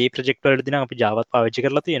වැයි අපේ ප්‍රජෙක්ටවලට දින අපි ජාවත් පාවිච්චි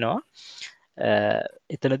කරලා තියෙනවා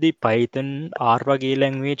එතනදී Python R වගේ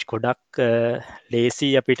ලැන්ග්වේජ් ගොඩක් ලේසි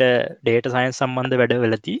අපිට ඩේටා සයන්ස් සම්බන්ධ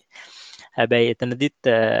වැඩවලදී. හැබැයි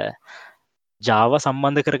එතනදිත් Java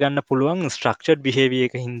සම්බන්ධ කරගන්න පුළුවන් ස්ට්‍රක්චර්ඩ් බිහේවියර්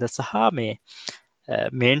එක හින්දා සහ මේ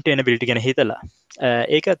මේන්ටේනබිලිටි ගැන හිතලා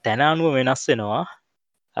ඒක තැන අනුව වෙනස් වෙනවා.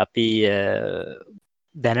 අපි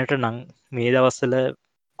දැනට නම් මේ දවස්වල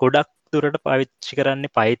ගොඩක් දුරට පාවිච්චි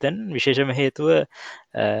කරන්නේ Python විශේෂම හේතුව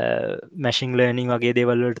මැෂින් ලර්නින් වගේ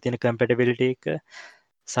දේවල් වලට තියෙන කම්පැටිබිලිටි එක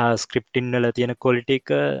සහ ස්ක්‍රිප්ටින් වල තියෙන ක්වොලිටි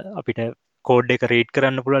එක අපිට කෝඩ් එක රීඩ්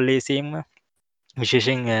කරන්න පුළුවන් ලේසියෙන්ම.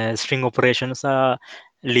 විශේෂයෙන් ස්ට්‍රිං ඔපරේෂන් සහ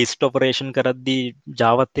ලිස්ට් ඔපරේෂන් කරද්දී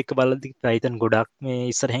ජාවත් එක්ක බලද්දී Python ගොඩක් මේ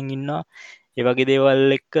ඉස්සරහින් ඉන්නවා. ඒ වගේ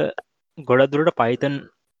දේවල් එක්ක ගොඩක් දුරට Python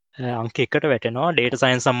අංක එකට වැටෙනවා ඩේටා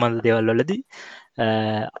සයන්ස් සම්බන්ධ දේවල් වලදී.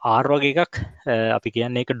 R වගේ එකක් අපි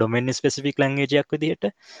කියන්නේ ඒක ඩොමේන් ස්පෙસિෆික් ලැන්ග්වේජ් එකක් විදිහට.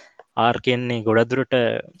 R කියන්නේ ගොඩක් දුරට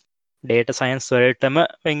ඩේටා සයන්ස් වලටම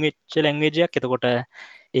වෙන් වෙච්ච ලැන්ග්වේජ් එකක්. එතකොට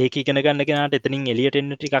ඒක ඉගෙන ගන්න කෙනාට එතනින් එළියට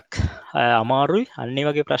එන්න ටිකක් අමාරුයි. අන්න ඒ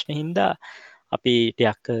වගේ ප්‍රශ්න හින්දා අපි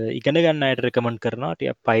ටිකක් ඉගෙන ගන්න අයට රෙකමන්ඩ් කරනවා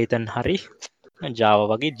ටිකක් Python හරි Java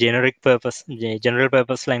වගේ general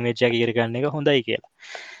purpose language එකක් ඉගෙන ගන්න එක හොඳයි කියලා.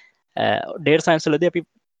 data science වලදී අපි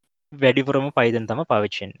වැඩිපුරම Python තමයි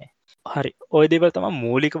පාවිච්චි වෙන්නේ. හරි. ওই දේවල් තමයි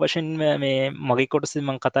මූලික වශයෙන් මේ මගේ කොටසේ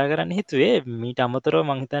මම කතා කරන්න හිතුවේ. මීට අමතරව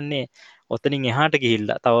මම හිතන්නේ ඔතනින් එහාට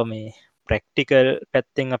ගිහිල්ලා තව මේ ප්‍රැක්ටිකල්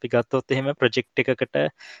පැත්තෙන් අපි ගත්තොත් එහෙම ප්‍රොජෙක්ට් එකකට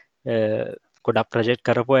ගොඩක් ප්‍රොජෙක්ට්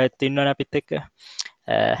කරපු අයත් ඉන්නවනේ අපිත් එක්ක.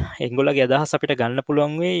 එංගොල්ලගේ අදහස් අපිට ගන්න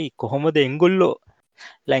පුළුවන් වෙයි කොහොමද එංගොල්ලෝ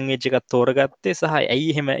ලැන්ග්වේජ් එකක් තෝරගත්තේ සහ ඇයි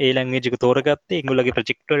එහෙම ඒ ලැන්ග්වේජ් එක තෝරගත්තේ එංගොල්ලගේ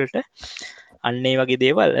ප්‍රොජෙක්ට් වලට. අන්න ඒ වගේ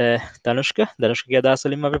දේවල්. ධනුෂ්කගේ අදහස්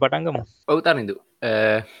වලින් අපි පටන් ගමු. ඔව් තනිදු.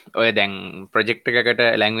 ඔය දැන් ප්‍රොජෙක්ට් එකකට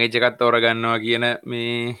ලැන්ග්වේජ් එකක් තෝරගන්නවා කියන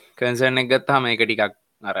මේ කන්සර්න් එක ගත්තාම ඒක ටිකක්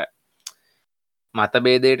අර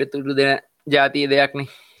මතභේදයට තුඩු දෙන ජාතිය දෙයක්නේ.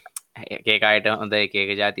 එක අයට හොඳ එක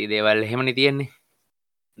ජාතිය දේවල් එහෙමනේ තියෙන්නේ.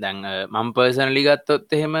 දැන් මම පර්සනලි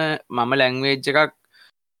ගත්තොත් එහෙම මම ලැන්ග්වේජ් එකක්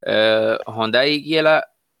හොඳයි කියලා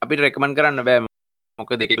අපිට රෙකමන්ඩ් කරන්න බෑ.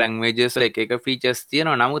 මොකද දෙක ලැන්ග්වේජස් වල එක එක ෆීචර්ස්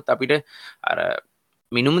තියෙනවා. නමුත් අපිට අර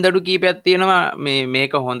මිනුම් දඩු කීපයක් තියෙනවා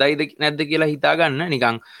මේක හොඳයිද නැද්ද කියලා හිතා ගන්න.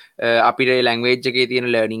 නිකන් අපිට ලැන්ග්වේජ් එකේ තියෙන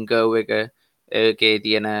ලර්නින් කර්ව් එකේ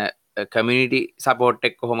තියෙන කමියුනිටි සපෝට්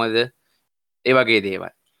එක කොහොමද, ඒ වගේ දේවල්.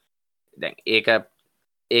 දැන්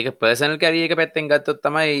ඒක පර්සනල් කැරියර් එක පැත්තෙන් ගත්තොත්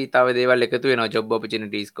තමයි තව දේවල් එකතු වෙනවා. ජොබ්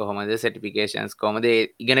ඔපචුනිටිස් කොහොමද, සර්ටිෆිකේෂන්ස් කොහොමද,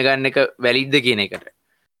 ඉගෙන ගන්න එක වැලිඩ්ද කියන එකට.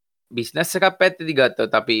 බිස්නස් එකක් පැත්තේදී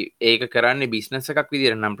ගත්තොත් අපි ඒක කරන්නේ බිස්නස් එකක්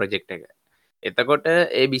විදිහට නම් ප්‍රොජෙක්ට් එක. එතකොට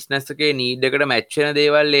ඒ බිස්නස් එකේ නීඩ් එකට මැච් වෙන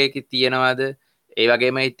දේවල් ඒකේ තියෙනවද? ඒ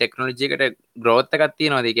වගේම මේ ටෙක්නොලොජි එකට growth එකක්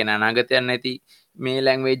තියෙනවද? ඒ කියන්නේ අනාගතයක් නැති මේ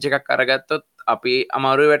ලැන්ග්වේජ් එකක් අරගත්තොත් අපි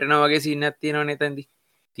අමාරුවේ වැටෙනවා වගේ සීන් එකක් තියෙනවනේ එතනදී.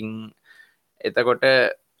 ඉතින් එතකොට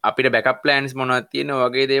අපිට බැකප් ප්ලෑන්ස් මොනවද තියෙනවා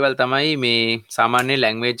වගේ දේවල් තමයි මේ සාමාන්‍ය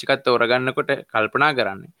ලැන්ග්වේජ් එකක් තෝරගන්නකොට කල්පනා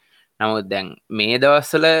කරන්නේ. නමුත් දැන් මේ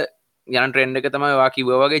දවස්වල යන ට්‍රෙන්ඩ් එක තමයි ඔයා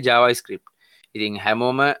කිව්වා වගේ JavaScript. ඉතින්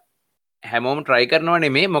හැමෝම try කරනවා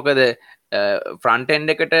නෙමේ. මොකද ෆ්‍රන්ට්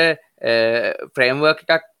එන්ඩ් එකට ෆ්‍රේම්වර්ක්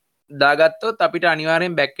එකක් දාගත්තොත් අපිට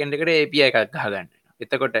අනිවාර්යෙන් බැක් එන්ඩ් එකට API එකක් ගහගන්න වෙනවා.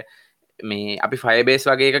 එතකොට මේ අපි Firebase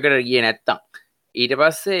වගේ එකකට ගියේ නැත්තම් ඊට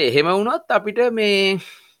පස්සේ එහෙම වුණොත් අපිට මේ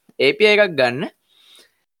API එකක් ගන්න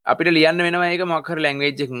අපිට ලියන්න වෙනවා. ඒක මොකක් හරි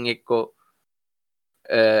ලැන්ග්වේජ් එකකින් එක්කෝ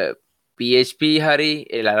PHP හරි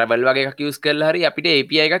Laravel වගේ එකක් යූස් කරලා හරි අපිට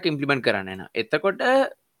API එකක් ඉම්ප්ලිමන්ට් කරන්න වෙනවා. එතකොට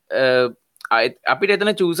අපිට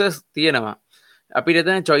එතන choosers තියෙනවා. අපිට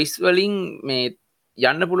එතන choice වලින් මේ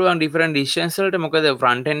යන්න පුළුවන් different decisions වලට. මොකද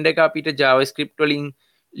front end එක අපිට JavaScript වලින්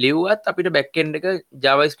ලිව්වත් අපිට back end එක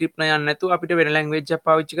JavaScript න යන්න නැතුව අපිට වෙන language එකක්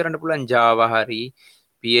පාවිච්චි කරන්න පුළුවන්. Java හරි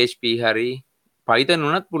PHP හරි Python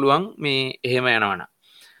උනත් පුළුවන් මේ එහෙම යනවනම්.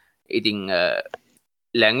 ඉතින්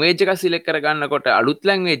ලැන්ග්වේජ් එකක් සිලෙක්ට් කරගන්නකොට අලුත්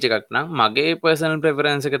ලැන්ග්වේජ් එකක් නම් මගේ පර්සනල්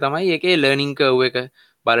ප්‍රෙෆරන්ස් එක තමයි ඒකේ ලර්නින් කර්ව් එක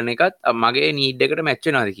බලන එකත් මගේ නීඩ් එකට මැච්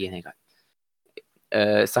වෙනවද කියන එකත්.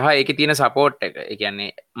 සහ ඒකේ තියෙන සපෝට් එක. ඒ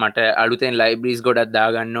කියන්නේ මට අලුතෙන් ලයිබ්‍රරීස් ගොඩක්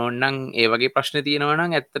දාගන්න ඕන නම් ඒ වගේ ප්‍රශ්න තියෙනවා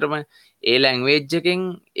නම් ඇත්තටම ඒ ලැන්ග්වේජ් එකෙන්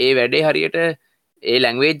ඒ වැඩේ හරියට ඒ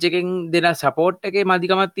ලැන්ග්වේජ් එකෙන් දෙන සපෝට් එකේ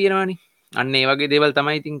මදිකමක් තියෙනවනේ. අන්න ඒ වගේ දේවල්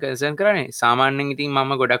තමයි ඉතින් කන්සර්න් කරන්නේ. සාමාන්‍යයෙන් ඉතින්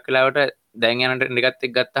මම ගොඩක් වෙලාවට දැන් යන ට්‍රෙන්ඩ් එකත්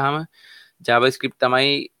එක්ක ගත්තාම JavaScript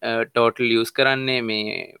තමයි total use කරන්නේ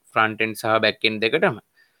මේ front end සහ back end දෙකටම.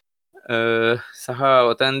 සහ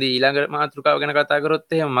ඔතනදී ඊළඟ මාතෘකාව ගැන කතා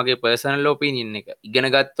කරොත් එහෙම මගේ personal opinion එක ඉගෙන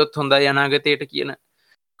ගත්තොත් හොඳයි අනාගතයට කියන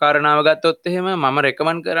කාරණාව ගත්තොත් එහෙම මම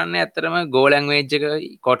recommend කරන්නේ ඇත්තටම Go language එකයි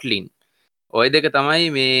Kotlin. ওই දෙක තමයි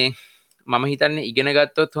මේ මම හිතන්නේ ඉගෙන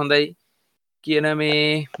ගත්තොත් හොඳයි කියන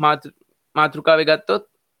මේ මාතෘකාවේ ගත්තොත්.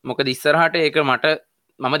 මොකද ඉස්සරහට ඒක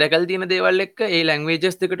මම දැකලා තියෙන දේවල් එක්ක ඒ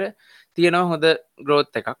languages දෙකට තියෙනවා හොඳ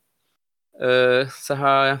growth එකක්. සහ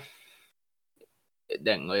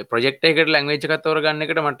දැන් ඔය ප්‍රොජෙක්ට් එකකට ලැංග්වේජ් එකක් තෝරගන්න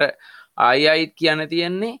එකට මට ආයිත් කියන්න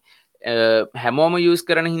තියෙන්නේ හැමෝම යූස්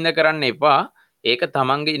කරන හින්දා කරන්න එපා. ඒක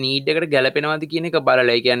තමන්ගේ නීඩ් එකට ගැලපෙනවද කියන එක බලලා.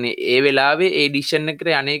 ඒ කියන්නේ ඒ වෙලාවේ ඒ ඩිසිෂන් එකට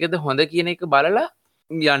අනේකද හොඳ කියන එක බලලා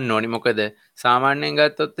යන්න ඕනි. මොකද සාමාන්‍යයෙන්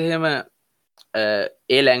ගත්තොත් එහෙම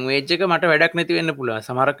ඒ ලැංග්වේජ් එක මට වැඩක් නැති වෙන්න පුළුවන්.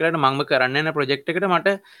 සමහරක් වෙලාවට මම කරන්න යන ප්‍රොජෙක්ට් එකට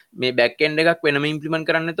මට මේ බෑක් එන්ඩ් එකක් වෙනම ඉම්ප්ලිමන්ට්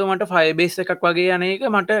කරන්න නැතුව මට Firebase එකක් වගේ අනේක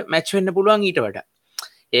මට මැච් වෙන්න පුළුවන් ඊට වඩා.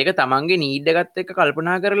 ඒක තමන්ගේ නීඩ් එකත් එක්ක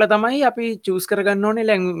කල්පනා කරලා තමයි අපි චූස් කරගන්න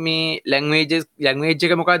ඕනේ මේ ලැංග්වේජ්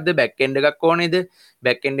එක මොකද්ද, බෑක් එන්ඩ් එකක් ඕනේද,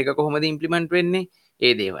 බෑක් එන්ඩ් එක කොහොමද ඉම්ප්ලිමන්ට් වෙන්නේ,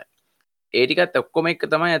 ඒ දේවල්. ඒ ටිකත් ඔක්කොම එක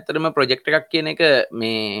තමයි ඇත්තටම ප්‍රොජෙක්ට් එකක් කියන එක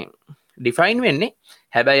මේ ඩිෆයින් වෙන්නේ.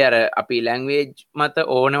 හැබැයි අර අපි ලැංග්වේජ් මත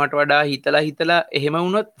ඕනවට වඩා හිතලා එහෙම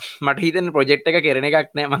වුණොත් මට හිතෙන ප්‍රොජෙක්ට් එක කරන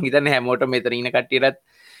එකක් නෑ. මං හිතන්නේ හැමෝටම මෙතන ඉන්න කට්ටියටත්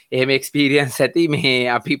එහෙම එක්ස්පීරියන්ස් ඇති. මේ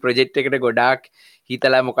අපි ප්‍රොජෙක්ට් එකට ගොඩාක්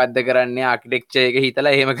හිතලා මොකද්ද කරන්නේ, ආකිටෙක්චර් එක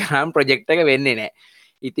හිතලා එහෙම කරාම ප්‍රොජෙක්ට් එක වෙන්නේ නෑ.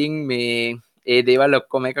 ඉතින් මේ ඒ දේවල්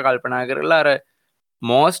ඔක්කොම එක කල්පනා කරලා අර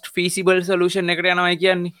most feasible solution එකට යනවා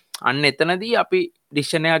කියන්නේ. අන්න එතනදී අපි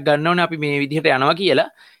ඩිසිෂන් එකක් ගන්න ඕනේ අපි මේ විදිහට යනවා කියලා.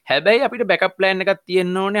 හැබැයි අපිට බෑකප් ප්ලෑන් එකක්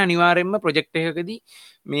තියෙන්න ඕනේ අනිවාර්යයෙන්ම ප්‍රොජෙක්ට් එකකදී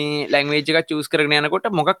මේ ලැංග්වේජ් එකක් චූස් කරගෙන යනකොට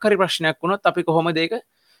මොකක් හරි ප්‍රශ්නයක් වුණොත් අපි කොහොමද ඒක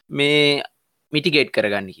මේ මිටිගේට්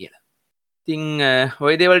කරගන්නේ කියලා. ඉතින්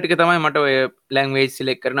ওই දේවල් ටික තමයි මට ඔය ලැංග්වේජ්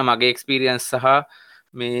සිලෙක්ට් කරන මගේ එක්ස්පීරියන්ස් සහ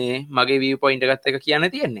මේ මගේ view point එකත් එක කියන්න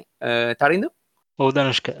තියෙන්නේ. තරින්දු ඔව්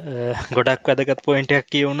ධනුෂ්ක, ගොඩක් වැදගත් පොයින්ට් එකක්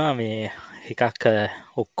කියුණා. මේ එකක්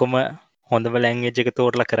ඔක්කොම හොඳම ලැංග්වේජ් එක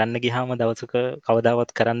තෝරලා කරන්න ගියාම දවසක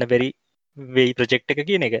කවදාවත් කරන්න බැරි වෙයි ප්‍රොජෙක්ට් එක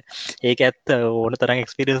කියන එක. ඒක ඇත්ත. ඕන තරම්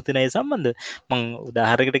එක්ස්පීරියන්ස් තියෙන ඒ සම්බන්ධ මම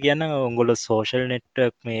උදාහරණයකට කියන්නම්. ඔයගොල්ලෝ සෝෂල්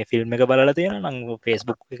නෙට්වර්ක් මේ ෆිල්ම් එක බලලා තියෙනවා නම්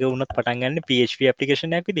Facebook එක වුණත් පටන් ගන්න PHP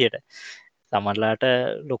ඇප්ලිකේෂන් එකක් විදියට. සමහරලාට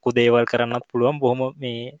ලොකු දේවල් කරන්නත් පුළුවන් බොහොම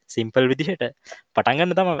මේ සිම්පල් විදිහට. පටන්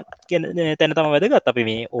ගන්න තමයි තැන තමයි වැදගත්. අපි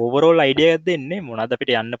මේ ඕවරෝල් අයිඩියා එකක් දෙන්නේ මොනවද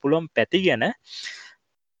අපිට යන්න පුළුවන් පැති ගැන.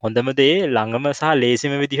 හොඳම දේ ළඟම සහ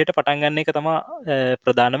ලේසිම විදිහට පටන් ගන්න එක තමයි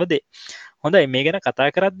ප්‍රධානම දේ. හොඳයි, මේ ගැන කතා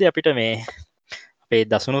කරද්දී අපිට මේ අපේ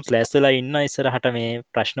දසුනුත් ලෑස්තිලා ඉන්න ඉස්සරහට මේ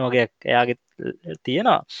ප්‍රශ්න වගේක් එයාගේ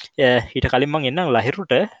තියෙනවා. ඊට කලින් මම එන්නම්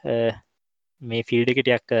ලහිරුට. මේ ෆීල්ඩ් එකේ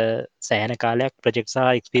ටිකක් සෑහෙන කාලයක් ප්‍රොජෙක්ට් සහ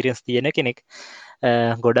එක්ස්පීරියන්ස් තියෙන කෙනෙක්.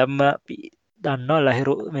 ගොඩක්ම දන්නවා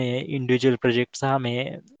ලහිරු මේ ඉන්ඩිවිජුවල් ප්‍රොජෙක්ට් සහ මේ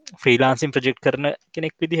ෆ්‍රීලාන්සින් ප්‍රොජෙක්ට් කරන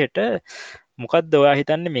කෙනෙක් විදිහට. මොකක්ද ඔයා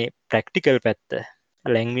හිතන්නේ මේ ප්‍රැක්ටිකල් පැත්ත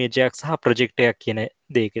ලැංග්වේජ් එකක් සහ ප්‍රොජෙක්ට් එකක් කියන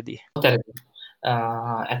දෙකදී?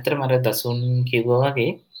 ඇත්තට මට දසුන් කිව්වා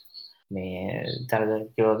වගේ මේ තරද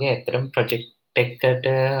කිව්වා වගේ ඇත්තටම ප්‍රොජෙක්ට් එකට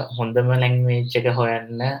හොඳම ලැංග්වේජ් එක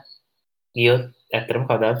හොයන්න ගියොත් ඇත්තටම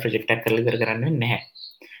කවදාවත් ප්‍රොජෙක්ට් එකක් කරලා ඉවර කරන්න වෙන්නේ නැහැ.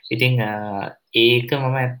 ඉතින් ඒක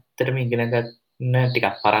මම ඇත්තටම ඉගෙන ගන්න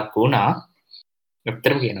ටිකක් පරක්කු වුණා.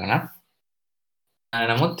 ඇත්තටම කියනවා නම්.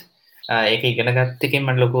 නමුත් ඒක ඉගෙන ගත්ත එකෙන්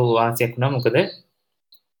මට ලොකු වාසියක් වුණා. මොකද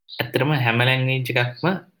ඇත්තටම හැම ලැංග්වේජ් එකක්ම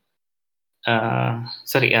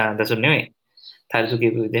දසුන් නෙවෙයි. තල්සු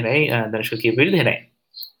කියපු විදිහටයි දර්ශක කියපු විදිහටයි.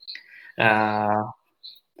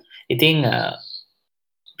 ඉතින්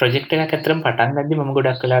ප්‍රොජෙක්ට් එකක් ඇත්තටම පටන් ගද්දි මම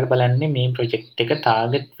ගොඩක් වෙලාවට බලන්නේ මේ ප්‍රොජෙක්ට් එක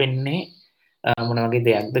ටාගට් වෙන්නේ මොන වගේ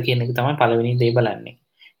දෙයක්ද කියන එක තමයි පළවෙනි දේ බලන්නේ.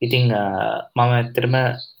 ඉතින් මම ඇත්තටම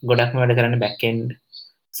ගොඩක්ම වැඩ කරන්නේ බෑක් එන්ඩ්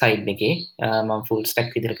සයිඩ් එකේ. මම ෆුල්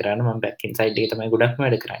ස්ටැක් විදිහට කරන්නේ. මම බෑක් එන්ඩ් සයිඩ් එකේ තමයි ගොඩක්ම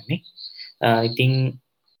වැඩ කරන්නේ. ඉතින්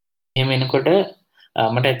එහෙම එනකොට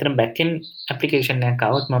මට ඇත්තටම බෑක් එන්ඩ් ඇප්ලිකේෂන් එකක්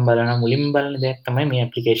આવොත් මම බලනවා මුලින්ම බලන දෙයක් තමයි මේ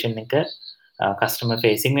ඇප්ලිකේෂන් එක කස්ටමර්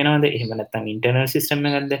ෆේසින් වෙනවද? එහෙම නැත්නම් ඉන්ටර්නල් සිස්ටම්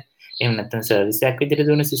එකක්ද? එහෙම නැත්නම් සර්විස් එකක් විදිහට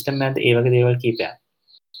දුවන සිස්ටම් එකක්ද? ඒ වගේ දේවල් කීපයක්.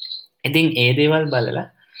 ඉතින් ඒ දේවල් බලලා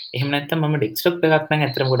එහෙම නැත්නම් මම ඩෙස්ක්ටොප් එකක් නම්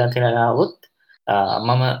ඇත්තටම ගොඩක් වෙලා આવොත්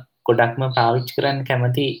මම ගොඩක්ම පාවිච්චි කරන්න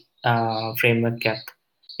කැමති ෆ්‍රේම්වර්ක් එකක්.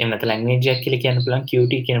 එහෙම නැත්නම් ලැන්ග්වේජ් එකක් කියලා කියන්න පුළුවන්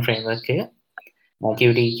Qt කියන ෆ්‍රේම්වර්ක් එක.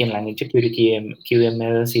 Qt කියන ලැන්ග්වේජ් එක Qt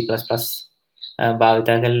QML C++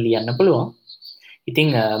 භාවිතා කරලා ලියන්න පුළුවන්. ඉතින්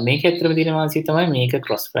මේක ඇත්තටම තියෙන වාසිය තමයි මේක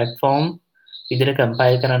ක්‍රොස් ප්ලැට්ෆෝම් විදිහට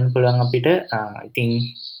කම්පයිල් කරන්න පුළුවන් අපිට. ඉතින්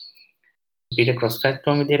අපිට ක්‍රොස්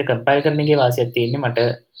ප්ලැට්ෆෝම් විදිහට කම්පයිල් කරන එකේ වාසියක් තියෙන්නේ මට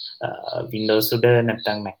Windows උඩ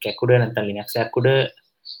නැත්නම් Mac එක උඩ නැත්නම් Linux එකක් උඩ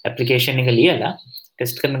ඇප්ලිකේෂන් එක ලියලා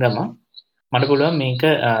ටෙස්ට් කරන ගමන් මට පුළුවන් මේක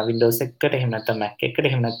Windows එකකට එහෙම නැත්නම් Mac එකකට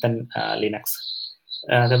එහෙම නැත්නම් Linux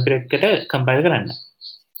කම්පියුටර් එකට කම්පයිල් කරන්න.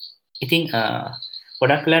 ඉතින්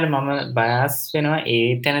ගොඩක් වෙලාවට මම බයස් වෙනවා ඒ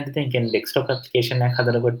තැනදී දැන් කියන්නේ ඩෙස්ක්ටොප් ඇප්ලිකේෂන් එකක්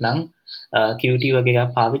හදනකොට නම් Qt වගේ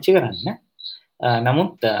එකක් පාවිච්චි කරන්න.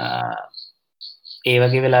 නමුත් ඒ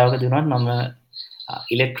වගේ වෙලාවකදී වුණත් මම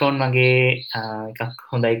ඉලෙක්ට්‍රෝන් වගේ එකක්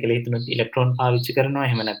හොඳයි කියලා හිතුනොත් ඉලෙක්ට්‍රෝන් පාවිච්චි කරනවා.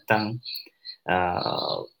 එහෙම නැත්නම්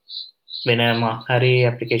වෙනම හරි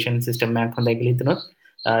ඇප්ලිකේෂන් සිස්ටම් එකක් හොඳයි කියලා හිතුනොත්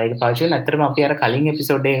ඒක පාවිච්චි කරන ඇත්තටම අපි අර කලින්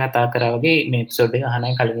එපිසෝඩ් එකේ කතා කරා වගේ මේ එපිසෝඩ් එක අහන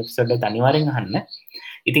කලින් එපිසෝඩ් එක අනිවාර්යෙන් අහන්න.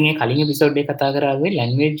 ඉතින් ඒ කලින් එපිසෝඩ් එකේ කතා කරා වගේ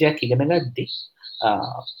ලැන්ග්වේජ් එකක් ඉගෙන ගද්දි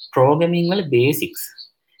ප්‍රෝග්‍රෑමින් වල බේසික්ස්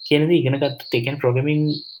කියන දේ ඉගෙන ගත්තොත් ඒ කියන්නේ ප්‍රෝග්‍රෑමින්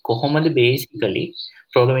කොහොමද බේසිකලි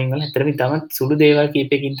ප්‍රෝග්‍රෑමින් වල ඇත්තටම ඉතාමත් සුළු දේවල්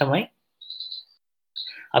කීපයකින් තමයි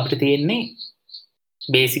අපිට තියෙන්නේ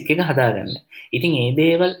බේසික් එක හදාගන්න. ඉතින් ඒ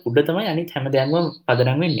දේවල් උඩ තමයි අනිත් හැම දෙයක්ම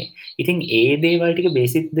පදනම් වෙන්නේ. ඉතින් ඒ දේවල් ටික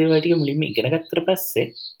බේසික් දේවල් ටික මුලින්ම ඉගෙන ගත්තට පස්සේ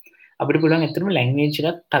අපිට පුළුවන් ඇත්තටම ලැන්ග්වේජ්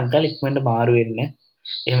එකක් ටක් ගාලා ඉක්මනට මාරු වෙන්න.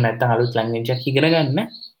 එහෙම නැත්නම් අලුත් ලැන්ග්වේජ් එකක් ඉගෙන ගන්න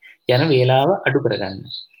යන වේලාව අඩු කරගන්න.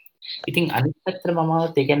 ඉතින් අනිත් පැත්තට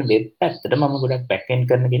මමවත් ඒ කියන්නේ වෙබ් පැත්තට මම ගොඩක් බෑක් එන්ඩ්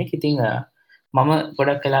කරන කෙනෙක්. ඉතින් මම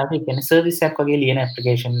ගොඩක් වෙලාවට ඒ කියන්නේ සර්විස් එකක් වගේ ලියන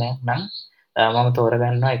ඇප්ලිකේෂන් එකක් නම් මම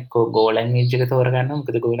තෝරගන්නවා එක්කෝ Go ලැන්ග්වේජ් එක තෝරගන්නවා.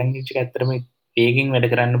 මොකද Go ලැන්ග්වේජ් එක ඇත්තටම වේගෙන් වැඩ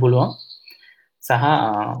කරන්න පුළුවන්. සහ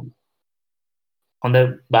හොඳ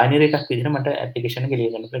බයිනරි එකක් විදිහට මට ඇප්ලිකේෂන් එක ලිය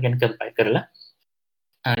ගන්න පුළුවන්. කියන්නේ කම්පයිල් කරලා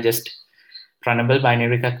just runnable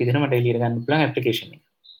binary එකක් විදිහට මට එළියට ගන්න පුළුවන් ඇප්ලිකේෂන් එක.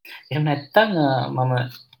 එහෙම නැත්නම් මම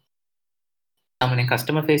සාමාන්‍ය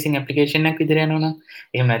කස්ටමර් ෆේසින් ඇප්ලිකේෂන් එකක් විදිහට යනවා නම්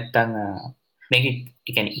එහෙම නැත්නම් මේක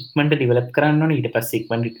කියන්නේ ඉක්මනට ඩෙවලොප් කරන්න ඕනේ. ඊට පස්සේ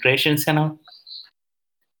ඉක්මනට ඉටරේෂන්ස් යනවා.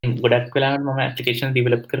 ගොඩක් වෙලාවට මම ඇප්ලිකේෂන්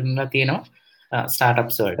ඩෙවලොප් කරනවා තියෙනවා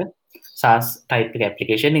ස්ටාර්ට්අප්ස් වලට SaaS type එක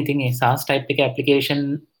ඇප්ලිකේෂන්. ඉතින් ඒ SaaS type එක ඇප්ලිකේෂන්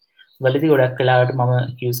වලදී ගොඩක් වෙලාවට මම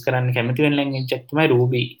යූස් කරන්න කැමති වෙන ලැන්ග්වේජ් එක තමයි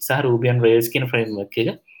Ruby සහ Ruby on Rails කියන ෆ්‍රේම්වර්ක් එක.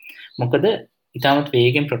 මොකද ඉතාමත්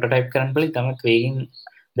වේගෙන් ප්‍රොටෝටයිප් කරන්න පුළුවන්, ඉතාමත් වේගෙන්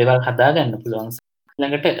දේවල් හදාගන්න පුළුවන්.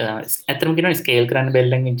 ළඟට ඇත්තටම කියනවා ස්කේල් කරන්න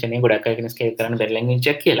බැරි ලැන්ග්වේජ් එකනේ. ගොඩක් අය කියන ස්කේල් කරන්න බැරි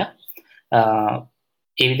ලැන්ග්වේජ් එකක් කියලා.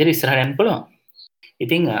 ඒ විදිහට ඉස්සරහට යන්න පුළුවන්.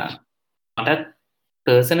 ඉතින් මට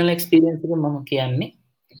පර්සනල් එක්ස්පීරියන්ස් එක මම කියන්නේ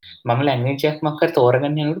මම ලැන්ග්වේජ් එකක් මොකක් හරි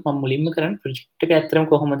තෝරගන්න යනකොට මම මුලින්ම කරන්නේ ප්‍රොජෙක්ට් එක ඇත්තටම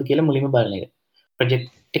කොහොමද කියලා මුලින්ම බලන එක.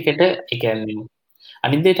 ප්‍රොජෙක්ට් එකට ඒ කියන්නේ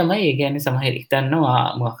අනිත් දේ තමයි ඒ කියන්නේ සමහර හිතන්නවා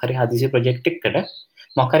මොකක් හරි හදිසි ප්‍රොජෙක්ට් එකකට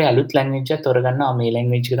මොකක් හරි අලුත් ලැන්ග්වේජ් එකක් තෝරගන්නවා මේ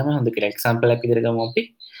ලැන්ග්වේජ් එක තමයි හොඳ කියලා. එක්සැම්පල් එකක් විදිහට ගමු අපි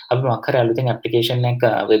මොකක් හරි අලුතෙන් ඇප්ලිකේෂන් එකක්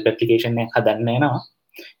වෙබ් ඇප්ලිකේෂන් එකක් හදන්න යනවා.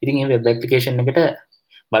 ඉතින් මේ වෙබ් ඇප්ලිකේෂන් එකට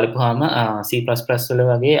බලපුවාම C++ වල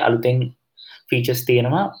වගේ අලුතෙන් ෆීචර්ස්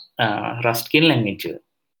තියෙනවා Rust කියන ලැන්ග්වේජ් එක.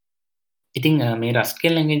 ඉතින් මේ Rust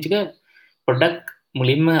කියන ලැන්ග්වේජ් එක පොඩ්ඩක්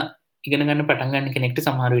මුලින්ම ඉගෙන ගන්න පටන් ගන්න කෙනෙක්ට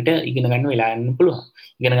සමහර විට ඉගෙන ගන්න වෙලා යන්න පුළුවන්.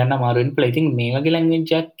 ඉගෙන ගන්න අමාරු වෙන්න පුළුවන්. ඉතින් මේ වගේ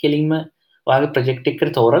ලැන්ග්වේජ් එකක් කෙලින්ම ඔයාගේ ප්‍රොජෙක්ට්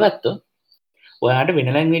එකකට තෝරගත්තොත් ඔයාට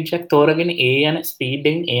වෙන ලැන්ග්වේජ් එකක් තෝරගෙන ඒ යන ස්පීඩ්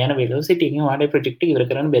එකෙන් ඒ යන වෙලොසිටි එකෙන් ඔයාගේ ප්‍රොජෙක්ට් එක ඉවර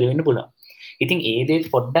කරන්න බැරි වෙන්න පුළුවන්. ඉතින් ඒ දේ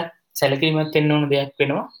පොඩ්ඩක් සැලකිලිමත් වෙන්න ඕන දෙයක්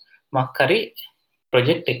වෙනවා. මොකක් හරි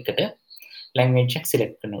ප්‍රොජෙක්ට් එකකට ලැන්ග්වේජ් එකක්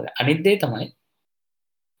සිලෙක්ට් කරනකොට. අනිත් දේ තමයි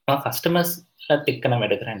මම කස්ටමර්ස්ලත් එක්කම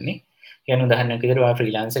වැඩ කරන්නේ. කියන උදාහරණයක් විදිහට ඔයා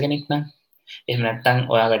ෆ්‍රීලාන්සර් කෙනෙක් නම් එහෙම නැත්නම්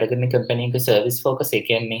ඔයා වැඩ කරන කම්පැනි එකක සර්විස් ෆෝකස් ඒ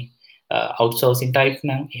කියන්නේ අවුට්සෝසින් ටයිප්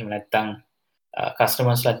නම් එහෙම නැත්නම්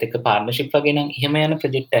කස්ටමර්ස්ලත් එක්ක පාර්ට්නර්ෂිප් වගේ නම් එහෙම යන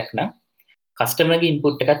ප්‍රොජෙක්ට් එකක් නම් කස්ටමර්ගේ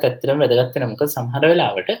ඉන්පුට් එකත් ඇත්තටම වැදගත් වෙනවා. මොකද සමහර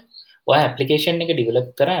වෙලාවට ඔයා ඇප්ලිකේෂන් එක ඩෙවලොප්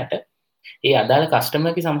කරාට ඒ අදාළ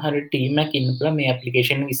කස්ටමර්ගේ සමහර ටීම් එකක් ඉන්න පුළුවන් මේ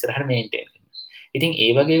ඇප්ලිකේෂන් එක ඉස්සරහට මේන්ටේන් කරන්න. ඉතින්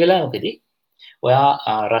ඒ වගේ වෙලාවකදී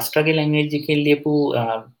ඔයා Rust වගේ ලැන්ග්වේජ් එකකින් ලියපු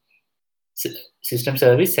සිස්ටම්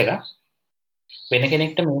සර්විස් එක වෙන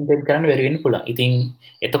කෙනෙක්ට මේන්ටේන් කරන්න බැරි වෙන්න පුළුවන්. ඉතින්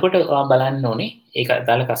එතකොට ඔයා බලන්න ඕනේ ඒක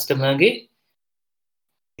අදාළ කස්ටමර්ගේ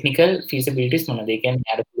ටෙක්නිකල් ෆීසිබිලිටිස් මොනවද? ඒ කියන්නේ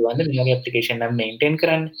යාට පුළුවන්ද මේ වගේ ඇප්ලිකේෂන් එකක් මේන්ටේන්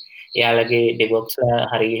කරන්න? එයාලගේ DevOps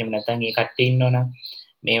හරි එහෙම නැත්නම් ඒ කට්ටිය ඉන්නවනම්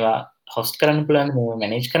මේවා හොස්ට් කරන්න පුළුවන්, මේවා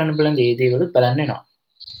මැනේජ් කරන්න පුළුවන් මේ දේවලුත් බලන්න වෙනවා.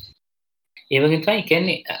 ඒ වගේ තමයි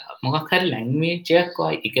කියන්නේ මොකක් හරි ලැන්ග්වේජ් එකක්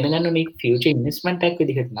ඔය ඉගෙන ගන්න මේ ෆියුචර් ඉන්වෙස්ට්මන්ට් එකක්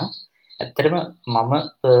විදිහට නම් ඇත්තටම මම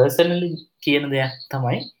පර්සනලි කියන දෙයක්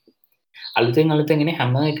තමයි අලුතෙන් එන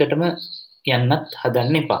හැම එකටම යන්නත්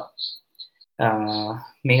හදන්න එපා.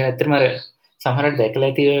 මේක ඇත්තටම අර සමහරවිට දැකලා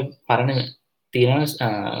ඇති පරණ තියෙන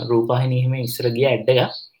රූපවාහිනී එහෙම ඉස්සර ගිය ඇඩ් එක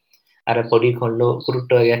අර පොඩි කොල්ලෝ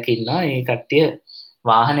කුරුට්ටෝ වගේක් ඉන්නවා. ඒ කට්ටිය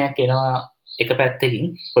වාහනයක් එනවා එක පැත්තකින්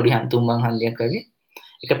පොඩි හන්තුම්මන් හන්දියක් වගේ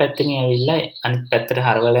එක පැත්තකින් ඇවිල්ලා අනිත් පැත්තට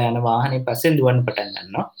හරවලා යන වාහනේ පස්සෙන් දුවන්න පටන්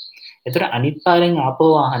ගන්නවා. ඒතර අනිත් පාරෙන් ආපහු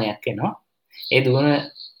වාහනයක් එනවා. ඒ දුවන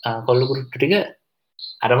කොල්ල කුරුට්ටු ටික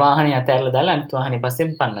අර වාහනේ අතහැරලා දාලා අනිත් වාහනේ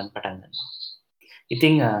පස්සෙන් පන්නන්න පටන් ගන්නවා.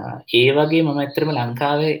 ඉතින් ඒ වගේ මම ඇත්තටම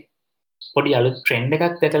ලංකාවේ පොඩි අලුත් ට්‍රෙන්ඩ්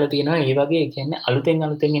එකක් දැකලා තියෙනවා. ඒ වගේ කියන්නේ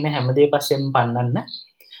අලුතෙන් එන හැමදේ පස්සෙන් පන්නන්න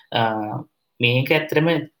මේක ඇත්තටම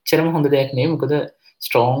එච්චරම හොඳ දෙයක් නෙවෙයි. මොකද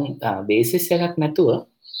ස්ට්‍රෝං බේසිස් එකක් නැතුව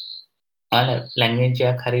ලැන්ග්වේජ්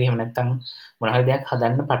එකක් හරි එහෙම නැත්නම් මොන හරි දෙයක්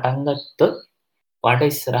හදන්න පටන් ගත්තොත් ඔයාට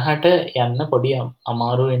ඉස්සරහට යන්න පොඩි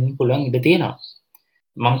අමාරු වෙන්න පුළුවන් ඉඩ තියෙනවා.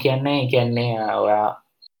 මම කියන්නේ ඔයා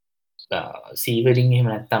C වලින් එහෙම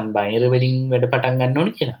නැත්නම් බයිනරි වලින් වැඩ පටන් ගන්න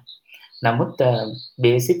ඕනේ කියලා. නමුත්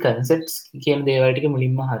බේසික් කන්සෙප්ට්ස් කියන දේවල් ටික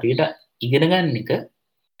මුලින්ම හරියට ඉගෙන ගන්න එක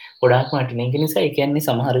ගොඩාක් වටිනවා. ඒක නිසා ඒ කියන්නේ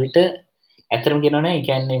සමහර විට ඇතරම ගෙනන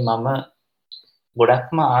එකන්නේ මම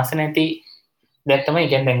ගොඩක්ම ආස නැති දැක්තම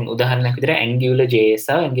එකන් දැන් උදාහරණයක් විදිහට ඇංගියුලර් JS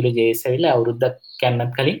ඇංගියුලර් JS ඇවිල්ලා අවුරුද්දක්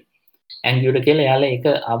යන්නත් කලින් ඇංගියුලර් කියලා එයාලා ඒක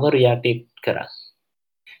අව රියැක්ට් කරා.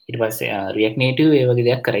 ඊට පස්සේ React Native ඒ වගේ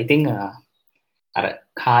දෙයක් කරා. ඉතින් අර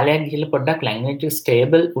කාලයක් ගිහලා පොඩ්ඩක් ලැන්ග්වේජ් එක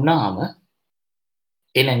ස්ටේබල් වුණාම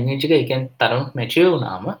ඒ ලැන්ග්වේජ් එක එකෙන් තරම් මැචුර්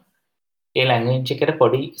වුණාම ඒ ලැන්ග්වේජ් එකට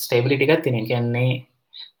පොඩි ස්ටේබිලිටි එකක් තියෙනවා. කියන්නේ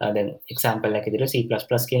දැන් එක්සැම්පල් එකක් විදිහට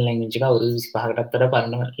C++ කියන ලැන්ග්වේජ් එක අවුරුදු 25කටත් වඩා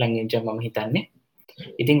පරණ ලැන්ග්වේජ් එකක් මම හිතන්නේ.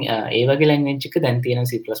 ඉතින් ඒ වගේ ලැන්ග්වේජ් එක දැන් තියෙන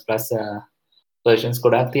C++ versions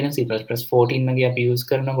ගොඩක් තියෙන C++ 14 වගේ අපි use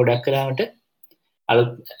කරන ගොඩක් කරාට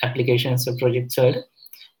අලුත් applications projects වලට.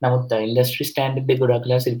 නමුත් industry standard එක ගොඩක්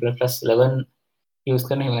වෙලා C++ 11 use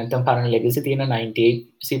කරන එහෙම නැත්නම් පරණ legacy තියෙන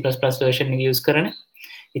 98 C++ version එක use කරන.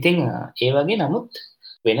 ඉතින් ඒ වගේ නමුත්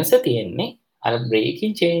වෙනස තියෙන්නේ අර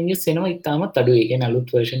breaking changes එනවා ඉතාමත් අඩුයි. ඒ කියන්නේ අලුත්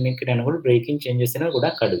version එකකට යනකොට breaking changes එනවා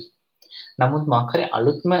ගොඩක් අඩුයි. නමුත් මොකක් හරි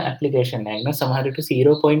අලුත්ම application එකක් නම් සමහර විට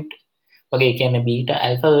 0. වගේ කියන්නේ beta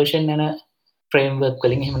alpha version යන framework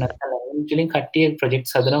වලින් එහෙම නැත්නම් language වලින් කට්ටිය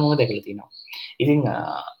projects හදනවා මම දැකලා තියෙනවා. ඉතින්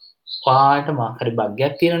ඔයාට මොකක් හරි බග්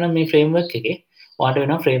එකක් තියෙනවා නම් මේ framework එකේ ඔයාට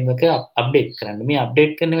වෙනවා framework එක update කරන්න. මේ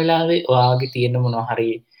update කරන වෙලාවේ ඔයාගේ තියෙන මොනවා හරි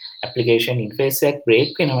application interface එකක්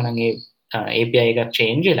break වෙනවා නම් ඒ API එකක්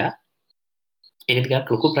change වෙලා ඒක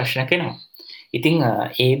ටිකක් ලොකු ප්‍රශ්නයක් එනවා. ඉතින්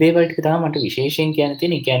ඒ දේවල් ටික තමයි මට විශේෂයෙන් කියන්න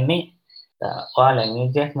තියෙන්නේ. ඒ කියන්නේ ඔයා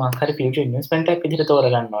ලැන්ග්වේජ් එකක් මොකක් හරි future investment එකක් විදිහට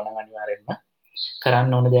තෝරගන්න ඕන නම් අනිවාර්යෙන්ම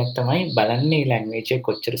කරන්න ඕන දෙයක් තමයි බලන්නේ ලැන්ග්වේජ් එක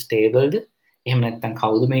කොච්චර ස්ටේබල්ද. එහෙම නැත්නම්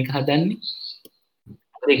කවුද මේක හදන්නේ.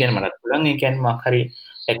 ඒ කියන්නේ මට පුළුවන් ඒ කියන්නේ මොකක් හරි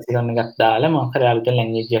hexagon එකක් දාලා මොකක් හරි අලුත්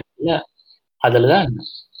ලැන්ග්වේජ් එකක් කියලා හදලා දාන්න.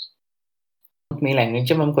 මේ ලැන්ග්වේජ්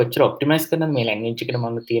එක මම කොච්චර ඔප්ටිමයිස් කරනවද, මේ ලැන්ග්වේජ් එකට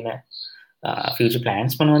මම තියෙන future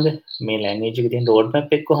plans මොනවද, මේ ලැන්ග්වේජ් එකේ තියෙන road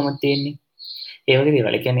map එක කොහොමද තියෙන්නේ, ඒ වගේ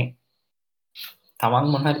දේවල්. ඒ කියන්නේ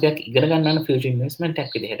තමන් මොන හරි දෙයක් ඉගෙන ගන්න නම් future investment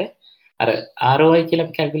එකක් විදිහට අර ROI කියලා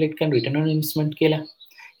අපි calculate කරන return on investment කියලා.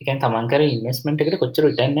 ඒ කියන්නේ තමන් කරේ investment එකට කොච්චර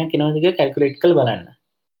return එකක් එනවද කියලා calculate කරලා බලන්න.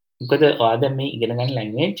 මොකද ඔයා දැන් මේ ඉගෙන ගන්න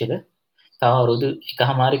language එක තව අවුරුදු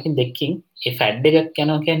එකමාරකින් දෙකකින් ඒ fad එකක්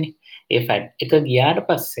යනවා කියන්නේ. ඒ fad එක ගියාට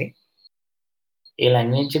පස්සේ ඒ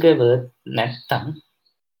language එක worth නැත්තම්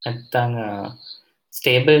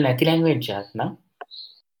stable නැති language එකක් නම්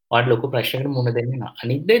ඔයාට ලොකු ප්‍රශ්නයකට මුහුණ දෙන්න වෙනවා.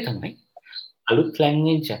 අනිත් දේ තමයි අලුත්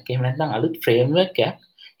language එකක් එහෙම නැත්නම් අලුත් framework එකක්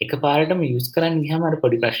එකපාරටම use කරන්න ගියාම අර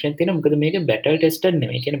පොඩි ප්‍රශ්නයක් තියෙනවා. මොකද මේක battle tested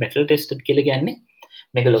නෙමෙයි. ඒ කියන්නේ battle tested කියලා කියන්නේ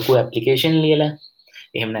මේක ලොකු application ලියලා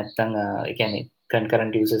එහෙම නැත්නම් ඒ කියන්නේ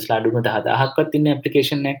concurrent users ලා අඩුම 10000ක්වත් ඉන්න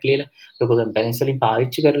application එකක් ලියලා ලොකු companies වලින්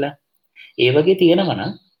පාවිච්චි කරලා ඒ වගේ තියෙනවා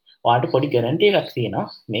නම් ඔයාට පොඩි guarantee එකක් තියෙනවා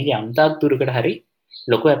මේක යම්තාක් දුරකට හරි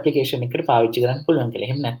ලොකු application එකකට පාවිච්චි කරන්න පුළුවන් කියලා.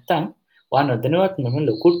 එහෙම නැත්නම් ඔයා නොදැනුවත්වම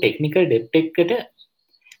ලොකු technical debt එකකට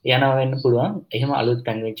යනවා වෙන්න පුළුවන්. එහෙම අලුත්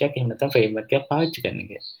language එකක් එහෙම නැත්නම් framework එකක් පාවිච්චි කරන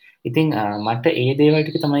එක. ඉතින් මට ඒ දේවල්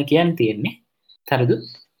ටික තමයි කියන්න තියෙන්නේ. හරිද?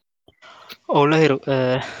 ඔව් ලහිරු.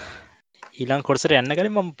 ඊළඟ කොටසට යන්න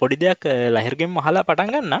කලින් මම පොඩි දෙයක් ලහිරුගෙන් අහලා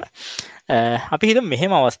පටන් ගන්න. අපි හිතමු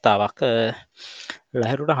මෙහෙම අවස්ථාවක්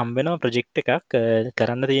ලහිරුට හම්බ වෙනවා ප්‍රොජෙක්ට් එකක්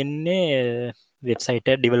කරන්න තියෙන්නේ වෙබ්සයිට්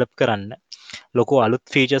එක ඩෙවලොප් කරන්න. ලොකු අලුත්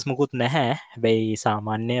ෆීචර්ස් මුකුත් නැහැ. හැබැයි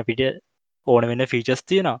සාමාන්‍ය අපිට ඕන වෙන ෆීචර්ස්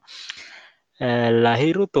තියෙනවා.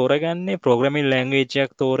 ලහිරු තෝරගන්නේ ප්‍රෝග්‍රෑමින් ලැන්ග්වේජ්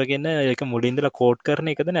එකක් තෝරගෙන ඒක මුලින් ඉඳලා කෝඩ්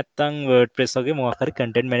කරන එකද නැත්නම් WordPress වගේ මොකක් හරි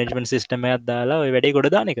content management system එකක් දාලා ඔය වැඩේ ගොඩ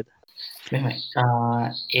දාන එකද? මෙහෙමයි.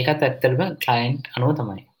 ඒකත් ඇත්තටම client අනුව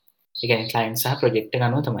තමයි. ඒ කියන්නේ client සහ project එක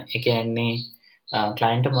අනුව තමයි. ඒ කියන්නේ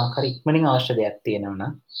client මොකක් හරි ඉක්මනින් අවශ්‍ය දෙයක් තියෙනවා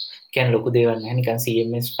නම් කියන්නේ ලොකු දේවල් නැහැ නිකන්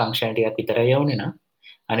CMS functionality එකක් විතරයි යවුනේ නම්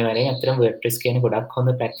අනිවාර්යෙන් අතරම WordPress කියන්නේ ගොඩක්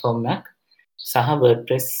හොඳ platform එකක් සහ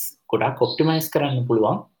WordPress ගොඩක් optimize කරන්න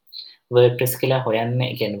පුළුවන්. WordPress කියලා හොයන්නේ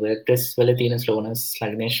ඒ කියන්නේ WordPress වල තියෙන slowness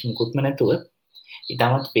sluggishness මුකුත්ම නැතුව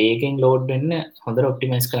ඉතාමත් වේගෙන් load වෙන්න හොඳට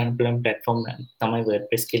optimize කරන්න පුළුවන් platform තමයි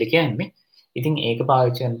WordPress කියලා කියන්නේ. ඉතින් ඒක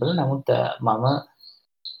පාවිච්චි කරන්න පුළුවන්. නමුත් මම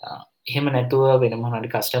එහෙම නැතුව වෙන මොනවා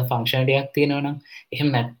හරි custom functionality එකක් තියෙනවා නම් එහෙම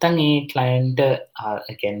නැත්තම් ඒ client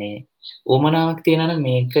ඒ කියන්නේ උවමනාවක් තියෙනවා නම්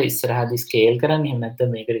මේක ඉස්සරහදී scale කරන්න එහෙම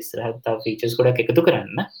නැත්නම් මේක ඉස්සරහට තව features ගොඩක් එකතු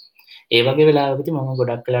කරන්න ඒ වගේ වෙලාවකදී මම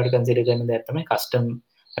ගොඩක් වෙලාවට consider කරන දේ තමයි custom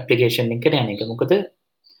application එකට යන එක. මොකද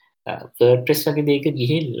WordPress වගේ දෙයක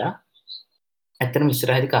ගිහිල්ලා ඇත්තටම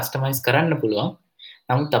ඉස්සරහදී customize කරන්න පුළුවන්.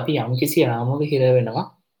 නමුත් අපි යම්කිසි ආමක හිර වෙනවා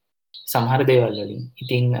සමහර දේවල් වලින්.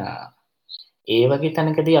 ඉතින් ඒ වගේ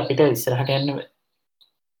තැනකදී අපිට ඉස්සරහට යන්න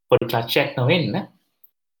පොඩි ටච්යක් නොවෙන්න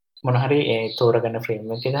මොන හරි තෝරගන්න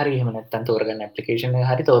framework එක හරි එහෙම නැත්නම් තෝරගන්න application එක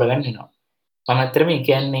හරි තෝරගන්න වෙනවා. මම අත්‍තරම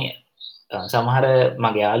කියන්නේ සමහර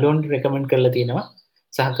මගේ යාළුවන්ට recommend කරලා තියෙනවා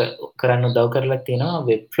සහ කරන්න උදව් කරලා තියෙනවා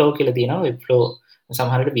webflow කියලා තියෙනවා. webflow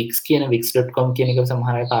සමහරට wix කියන wix.com කියන එක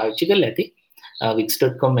සමහර අය පාවිච්චි කරලා ඇති.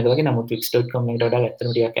 wix.com එක වගේ. නමුත් wix.com එකට වඩා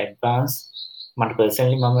ඇත්තටම ටිකක් ඇඩ්වාන්ස්. මට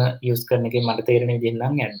පර්සනලි මම යූස් කරන එකේ මට තේරෙන විදිහෙන්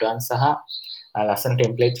නම් ඇඩ්වාන්ස් සහ ලස්සන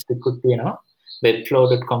ටෙම්ප්ලේට්ස් ටිකකුත් තියෙනවා.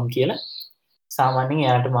 webflow.com කියලා. සාමාන්‍යයෙන්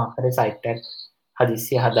එයාට මොකක් හරි සයිට් එකක්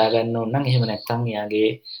හදිස්සිය හදාගන්න ඕන නම් එහෙම නැත්නම් එයාගේ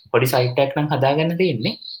පොඩි සයිට් එකක් නම් හදාගන්න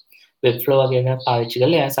තියෙන්නේ. webflow වගේ එකක් පාවිච්චි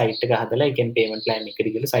කරලා එයා සයිට් එක හදලා ඒ කියන්නේ payment plan එකට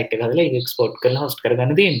ගිහලා සයිට් එක හදලා ඒක එක්ස්පෝර්ට් කරලා host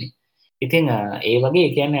කරගන්න තියෙන්නේ. ඉතින් ඒ වගේ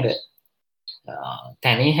ඒ කියන්නේ අර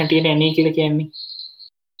තැනේ හැටියට එන්නේ කියලා කියන්නේ.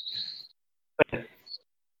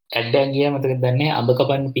 ඇඩ් එකක් ගියා මතකද දන්නේ අඹ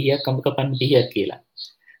කපන්න පිහියක් කියලා.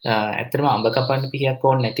 ඇත්තටම අඹ කපන්න පිහියක්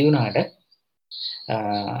ඕනේ නැති වුණාට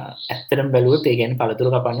ඇත්තටම බැලුවොත් ඒ කියන්නේ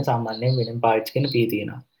පළතුරු කපන්න සාමාන්‍යයෙන් වෙනම පාවිච්චි කරන පිහි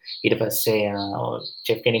තියෙනවා. ඊට පස්සේ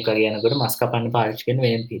චෙෆ් කෙනෙක් වගේ යනකොට මස් කපන්න පාවිච්චි කරන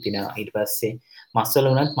වෙනම පිහි තියෙනවා. ඊට පස්සේ මස් වල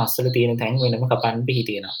උනත් මස් වල තියෙන තැන් වෙනම කපන්න පිහි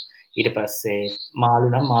තියෙනවා. ඊට පස්සේ මාළු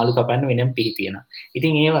නම් මාළු කපන්න වෙනම පිහි තියෙනවා.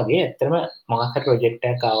 ඉතින් ඒ වගේ ඇත්තටම මොකක් හරි ප්‍රොජෙක්ට්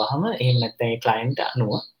එකක් ආවහම එහෙම නැත්නම් ඒ ක්ලයන්ට්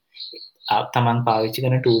අනුව තමන් පාවිච්චි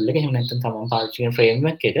කරන ටූල් එක එහෙම නැත්නම් තමන් පාවිච්චි කරන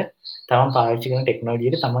ෆ්‍රේම්වර්ක් එක තමන් පාවිච්චි කරන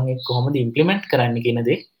ටෙක්නොලොජි එක තමන් ඒක කොහොමද ඉම්ප්ලිමන්ට් කරන්න කියන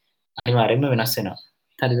දේ අනිවාර්යයෙන්ම වෙනස් වෙනවා.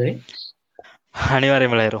 හරිද?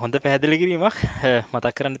 අනිවාර්යයෙන්ම ලහිරු හොඳ පැහැදිලි කිරීමක්.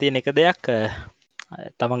 මතක් කරන්න තියෙන එක දෙයක්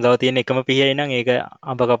තමන් ගාව තියෙන එකම පිහියයි නම් ඒක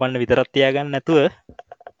අඹ කපන්න විතරක් තියාගන්න නැතුව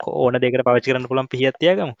ඕන දෙයකට පාවිච්චි කරන්න පුළුවන් පිහියක්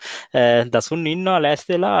තියාගමු. දසුන් ඉන්නවා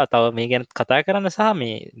ලෑස්ති වෙලා තව මේ ගැන කතා කරන්න සහ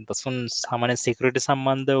මේ දසුන් සාමාන්‍ය සිකියුරිටි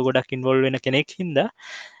සම්බන්ධව ගොඩක් ඉන්වෝල්ව් වෙන කෙනෙක් හින්දා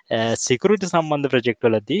සිකියුරිටි සම්බන්ධ ප්‍රොජෙක්ට්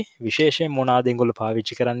වලදී විශේෂයෙන් මොනවාද ඒගොල්ලෝ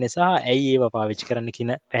පාවිච්චි කරන්නේ සහ ඇයි ඒවා පාවිච්චි කරන්න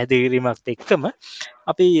කියන පැහැදිලි කිරීමත් එක්කම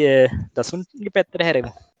අපි දසුන්ගේ පැත්තට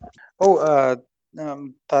හැරෙමු. ඔව්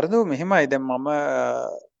තරදු මෙහෙමයි දැන් මම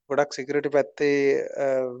ගොඩක් සිකියුරිටි පැත්තේ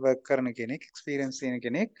වර්ක් කරන කෙනෙක් එක්ස්පීරියන්ස් තියෙන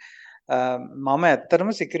කෙනෙක්. මම ඇත්තටම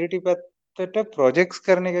සිකියුරිටි පැත්තට ප්‍රොජෙක්ට්ස්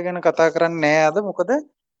කරන එක ගැන කතා කරන්නේ නෑ අද.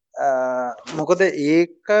 මොකද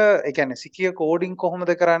ඒක ඒ කියන්නේ සිකියර් කෝඩින්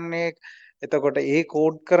කොහොමද කරන්නේ, එතකොට ඒ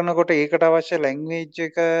කෝඩ් කරනකොට ඒකට අවශ්‍ය ලැන්ග්වේජ්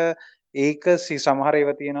එක ඒක සමහර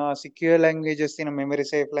ඒවා තියෙනවා සිකියර් ලැන්ග්වේජස් තියෙනවා, මෙමරි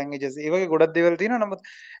සේෆ් ලැන්ග්වේජස්, ඒ වගේ ගොඩක් දේවල් තියෙනවා. නමුත්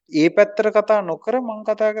ඒ පැත්තට කතා නොකර මම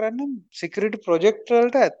කතා කරන්නේ සිකියුරිටි ප්‍රොජෙක්ට්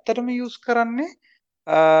වලට ඇත්තටම යූස් කරන්නේ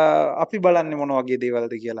අපි බලන්නේ මොන වගේ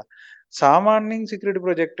දේවල්ද කියලා. සාමාන්‍යයෙන් සිකියුරිටි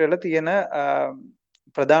ප්‍රොජෙක්ට් වල තියෙන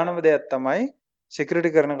ප්‍රධානම දෙයක් තමයි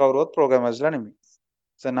සිකියුරිටි කරන කවුරුවත් ප්‍රෝග්‍රෑමර්ස්ලා නෙමෙයි.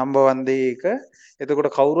 නම්බර් 1 දේ ඒක. එතකොට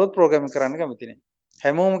කවුරුවත් ප්‍රෝග්‍රෑම් කරන්න කැමති නැහැ.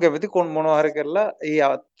 හැමෝම කැමති මොනවා හරි කරලා ඒ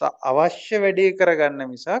අවශ්‍ය වැඩේ කරගන්න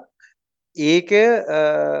මිසක් ඒක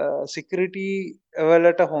සිකියුරිටි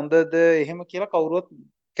වලට හොඳද එහෙම කියලා කවුරුවත්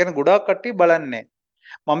කියන්නේ ගොඩාක් කට්ටිය බලන්නේ.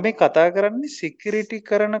 මම මේ කතා කරන්නේ සිකියුරිටි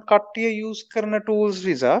කරන කට්ටිය යූස් කරන ටූල්ස්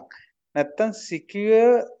විසක් නැත්තම් සිකියුර්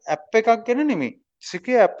ඇප් එකක් ගැන නෙමෙයි.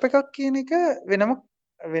 සිකියුර් ඇප් එකක් කියන එක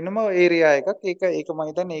වෙනම ඒරියා එකක්. ඒක මම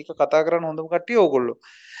හිතන්නේ ඒක කතා කරන්න හොඳම කට්ටිය ඕගොල්ලෝ.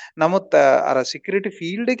 නමුත් අර සිකියුරිටි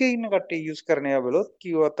ෆීල්ඩ් එකේ ඉන්න කට්ටිය යූස් කරන ඒවා බලොත්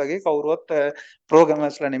කිව්වත් වගේ කවුරුවත්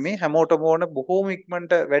ප්‍රෝග්‍රෑමර්ස්ලා නෙමෙයි. හැමෝටම ඕන බොහෝම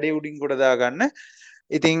ඉක්මනට වැඩේ උඩින් ගොඩ දාගන්න.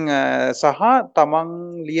 ඉතින් සහ තමන්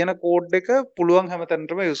ලියන කෝඩ් එක පුළුවන්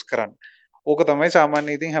හැමතැනටම යූස් කරන්න. ඕක තමයි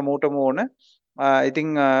සාමාන්‍ය ඉතින් හැමෝටම ඕන.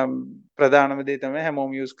 ඉතින් ප්‍රධානම දේ තමයි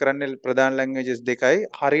හැමෝම යූස් කරන්නේ ප්‍රධාන ලැන්ග්වේජස් දෙකයි.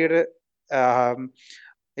 හරියට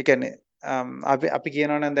ඒ කියන්නේ අපි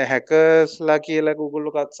කියනවා නම් දැන් හැකර්ස්ලා කියලා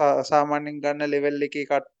Google සාමාන්‍යයෙන් ගන්න ලෙවල් එකේ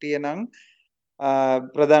කට්ටිය නම්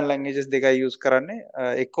ප්‍රධාන ලැන්ග්වේජස් දෙකයි යූස් කරන්නේ.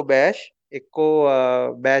 එක්ක බෑෂ්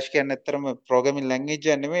බෑෂ් කියන්නේ ඇත්තටම ප්‍රෝග්‍රෑමින් ලැන්ග්වේජ්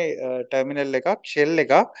එක නෙමෙයි, ටර්මිනල් එකක්, ෂෙල්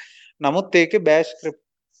එකක්. නමුත් ඒකේ බෑෂ් ස්ක්‍රිප්ට්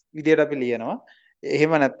විදියට අපි ලියනවා.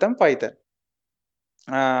 එහෙම නැත්නම් Python.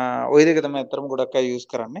 ওই දෙක තමයි ඇත්තටම ගොඩක් අය යූස්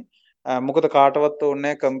කරන්නේ. මොකද කාටවත් ඕනේ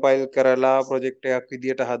නැහැ කම්පයිල් කරලා ප්‍රොජෙක්ට් එකක්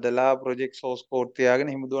විදියට හදලා ප්‍රොජෙක්ට් සෝස් කෝඩ් තියාගෙන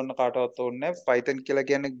හිම දුවන්න කාටවත් ඕනේ නැහැ. Python කියලා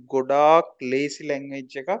කියන්නේ ගොඩාක් ලේසි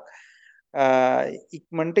ලැන්ග්වේජ් එකක්.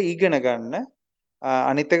 ඉක්මනට ඉගෙන ගන්න.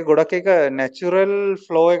 අනිත් එක ගොඩක් එක නැචරල්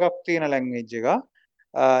ෆ්ලෝ එකක් තියෙන ලැන්ග්වේජ් එකක්.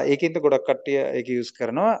 ඒකින්ද ගොඩක් කට්ටිය ඒක යූස්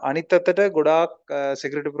කරනවා. අනිත් අතට ගොඩාක්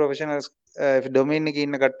සිකියුරිටි ප්‍රොෆෙෂනල්ස් ඩොමේන් එකේ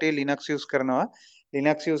ඉන්න කට්ටිය Linux යූස් කරනවා.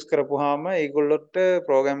 Linux යූස් කරපුවාම ඒගොල්ලොත්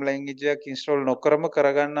ප්‍රෝග්‍රෑම් ලැන්ග්වේජ් එකක් ඉන්ස්ටෝල් නොකරම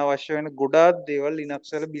කරගන්න අවශ්‍ය වෙන ගොඩාක් දේවල්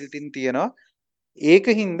Linux වල built in තියෙනවා.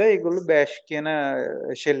 ඒකින්ද ඒගොල්ලෝ bash කියන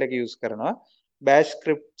shell එක යූස් කරනවා. bash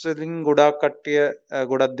scripts වලින් ගොඩාක් කට්ටිය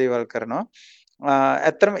ගොඩක් දේවල් කරනවා.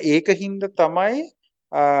 ඇත්තටම ඒකින්ද තමයි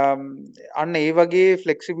අන්න ඒ වගේ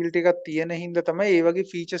ෆ්ලෙක්සිබිලිටි එකක් තියෙන හින්දා තමයි ඒ වගේ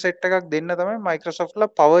ෆීචර් සෙට් එකක් දෙන්න තමයි Microsoft ලා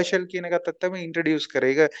PowerShell කියන එකත් ඇත්තම ඉන්ට්‍රොඩියුස් කරේ.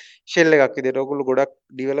 ඒක shell එකක් විදියට. ඔයගොල්ලෝ ගොඩක්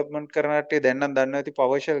ඩෙවලොප්මන්ට් කරන කට්ටිය දැන් නම් දන්නවා ඇති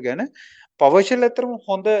PowerShell ගැන. PowerShell ඇත්තටම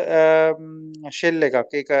හොඳ shell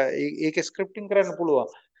එකක්. ඒක ස්ක්‍රිප්ටිං කරන්න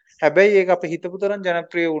පුළුවන්. හැබැයි ඒක අපි හිතපු තරම්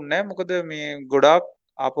ජනප්‍රිය වුණේ නැහැ. මොකද මේ ගොඩාක්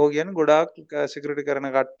ආපහු කියන්නේ ගොඩාක් සිකියුරිටි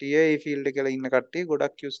කරන කට්ටිය, ඒ ෆීල්ඩ් එකේ ඉන්න කට්ටිය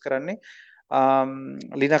ගොඩක් යූස් කරන්නේ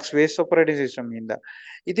Linux based operating system හින්දා.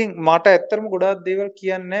 ඉතින් මට ඇත්තටම ගොඩාක් දේවල්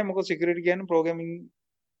කියන්න නැහැ. මොකද security කියන්නේ programming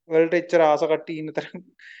වලට එච්චර ආස කට්ටිය ඉන්න තරම්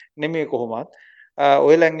නෙමෙයි කොහොමත්.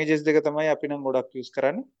 ඔය languages දෙක තමයි අපි නම් ගොඩක් use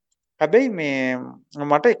කරන්නේ. හැබැයි මේ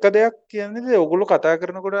මට එක දෙයක් කියන්නේ ඔයගොල්ලෝ කතා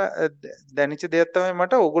කරනකොට දැනෙච්ච දෙයක් තමයි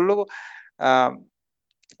මට ඔයගොල්ලෝ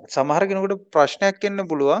සමහර කෙනෙකුට ප්‍රශ්නයක් එන්න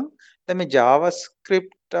පුළුවන්. දැන් මේ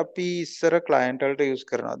JavaScript අපි ඉස්සර client වලට use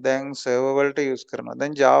කරනවා. දැන් server වලට use කරනවා.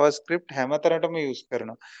 දැන් JavaScript හැමතැනටම use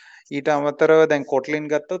කරනවා. ඊට අමතරව දැන් Kotlin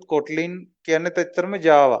ගත්තොත් Kotlin කියන්නේ ඇත්තටම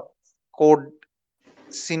Java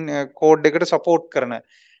code එකට support කරන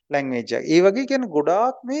language එක. ඒ වගේ කියන්නේ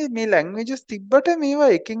ගොඩාක් මේ languages තිබ්බට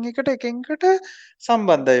මේවා එකින් එකට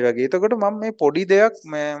සම්බන්ධයි වගේ. එතකොට මම මේ පොඩි දෙයක්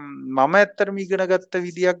මම ඇත්තටම ඉගෙන ගත්ත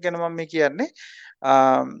විදියක් ගැන මම මේ කියන්නේ.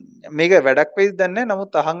 මේක වැඩක් වෙයිද දන්නේ නැහැ.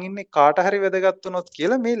 නමුත් අහන් ඉන්නේ කාට හරි වැදගත් වුණොත්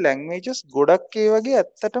කියලා මේ languages ගොඩක් ඒ වගේ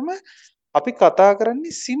ඇත්තටම අපි කතා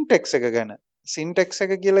කරන්නේ syntax එක ගැන. syntax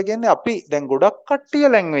එක කියලා කියන්නේ අපි දැන් ගොඩක් කට්ටිය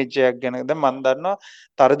language එකක් ගැන. දැන් මම දන්නවා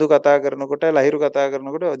තරදු කතා කරනකොට ලහිරු කතා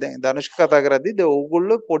කරනකොට දැන් ධනුෂ්ක කතා කරද්දී දැන්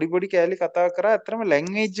ඕගොල්ලෝ පොඩි කෑලි කතා කරා ඇත්තටම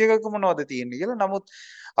language එකක මොනවද තියෙන්නේ කියලා. නමුත්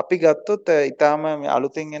අපි ගත්තොත් ඊටාම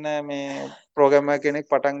අලුතෙන් එන මේ ප්‍රෝග්‍රෑමර් කෙනෙක්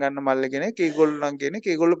පටන් ගන්න මල්ලි කෙනෙක්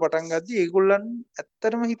ඒගොල්ලෝ පටන් ගද්දි ඒගොල්ලන්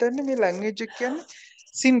ඇත්තටම හිතන්නේ මේ language එක කියන්නේ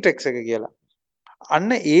syntax එක කියලා.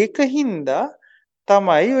 අන්න ඒකින්ද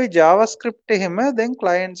තමයි ওই JavaScript එහෙම දැන්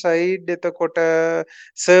client side එතකොට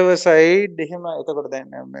server side එහෙම එතකොට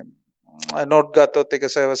දැන් node ගත්තොත් ඒක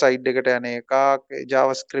server side එකට යන එකක්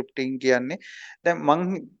JavaScripting කියන්නේ දැන් මං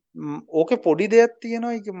ඕකේ පොඩි දෙයක්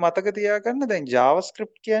තියෙනවා ඒක මතක තියාගන්න දැන්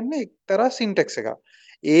JavaScript කියන්නේ එක්තරා syntax එකක්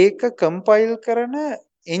ඒක compile කරන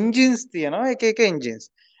engines තියෙනවා එක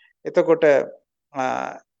engines එතකොට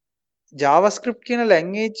JavaScript කියන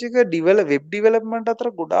language එක web development අතර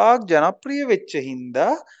ගොඩාක් ජනප්‍රිය වෙච්ච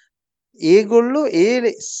හින්දා ඒගොල්ලෝ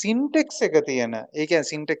ඒ syntax එක තියෙන ඒ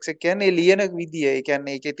කියන්නේ syntax එක කියන්නේ ලියන විදිය ඒ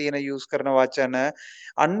කියන්නේ ඒකේ තියෙන use කරන වචන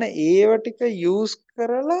අන්න ඒව ටික use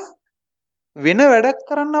කරලා වෙන වැඩක්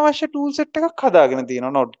කරන්න අවශ්‍ය tool set එකක් හදාගෙන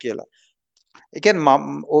තියෙනවා node කියලා. ඒ කියන්නේ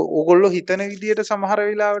ඕගොල්ලෝ හිතන විදියට සමහර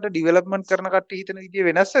වෙලාවට development කරන කට්ටිය හිතන විදිය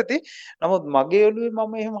වෙනස් ඇති. නමුත් මගේ ඔළුවේ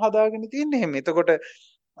මම එහෙම හදාගෙන තියෙන්නේ එහෙම. එතකොට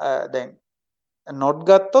දැන් node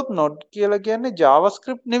ගත්තොත් node කියලා කියන්නේ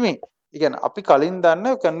JavaScript නෙමෙයි. ඒ කියන්නේ අපි කලින් දන්න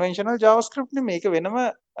conventional JavaScript නෙමෙයි. ඒක වෙනම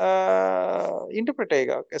interpreter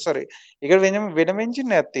එකක්. sorry. ඒක වෙනම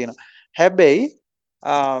engine එකක් තියෙනවා. හැබැයි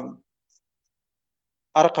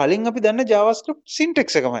අර කලින් අපි දන්න JavaScript syntax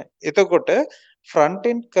එකමයි. එතකොට front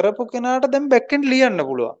end කරපු කෙනාට දැන් back end ලියන්න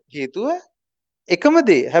පුළුවන්. හේතුව එකම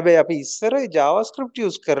දේ. හැබැයි අපි ඉස්සර JavaScript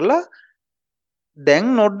use කරලා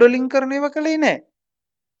දැන් node වලින් කරන ඒවා කළේ නැහැ.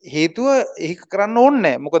 හේතුව ඒක කරන්න ඕනේ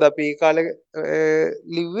නැහැ. මොකද අපි ඒ කාලේ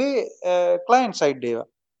ලිව්වේ client side ඒවා.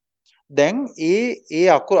 දැන් ඒ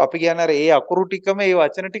අකුරු අපි කියන්නේ අර ඒ අකුරු ටිකම ඒ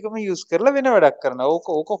වචන ටිකම use කරලා වෙන වැඩක් කරනවා.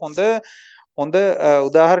 ඕක හොඳ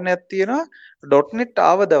උදාහරණයක් තියෙනවා .NET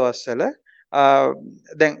ආව දවස්වල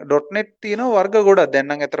දැන් .NET තියෙනවා වර්ග ගොඩක්. දැන්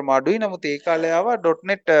නම් අතරම අඩුයි. නමුත් ඒ කාලේ ආවා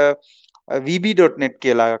 .NET VB.NET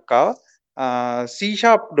කියලා එකක් ආවා. C#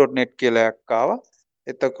 .NET කියලා එකක් ආවා.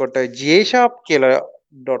 එතකොට J# කියලා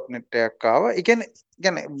 .NET එකක් ආවා. ඒ කියන්නේ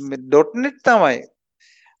 .NET තමයි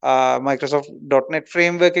Microsoft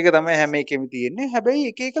framework එක තමයි හැම එකෙම තියෙන්නේ.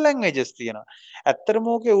 හැබැයි එක languages තියෙනවා. ඇත්තටම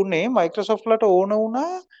ඕකේ උනේ Microsoft ලට ඕන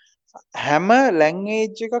වුණා හැම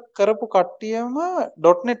language එකක් කරපු කට්ටියම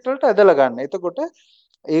 .NET වලට ඇදලා ගන්න. එතකොට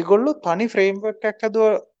ඒගොල්ලෝ තනි framework එකක්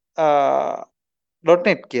හදුවා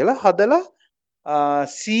 .NET කියලා හදලා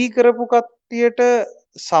C කරපු කට්ටියට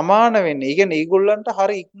සමාන වෙන්නේ. ඒ කියන්නේ ඒගොල්ලන්ට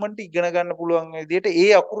හරි ඉක්මනට ඉගෙන ගන්න පුළුවන් විදිහට ඒ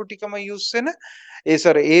අකුරු ටිකම use වෙන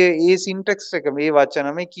ඒ syntax එක මේ වචන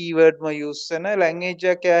මේ keyword ම use වෙන language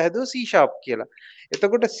එකක් හැදුවා C# කියලා.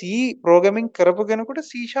 එතකොට C programming කරපු කෙනෙකුට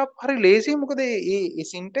C# හරි ලේසියි. මොකද ඒ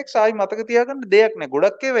syntax ආයි මතක තියාගන්න දෙයක් නෑ.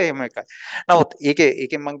 ගොඩක් ඒවා එහෙම එකයි. නමුත්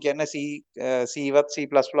ඒකෙන් මම කියන්නේ C වත් C++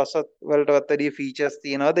 වලටවත් වැඩිය features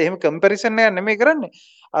තියනවාද? එහෙම comparison එකක් නෙමෙයි කරන්නේ.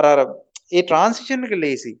 අර ඒ transition එක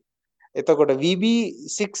ලේසියි. එතකොට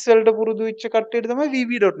VB6 වලට පුරුදු වෙච්ච කට්ටියට තමයි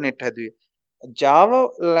VB.NET හැදුවේ. Java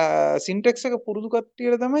syntax එක පුරුදු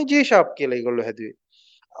කට්ටියට තමයි J# කියලා ඒගොල්ලෝ හැදුවේ.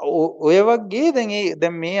 ඔය වගේ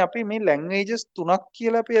දැන් මේ අපි මේ languages තුනක්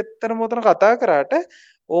කියලා අපි ඇත්තටම උතන කතා කරාට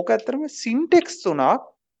ඕක ඇත්තටම syntax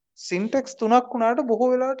තුනක් වුණාට බොහෝ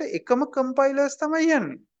වෙලාවට එකම compilers තමයි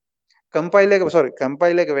යන්නේ. compiler එක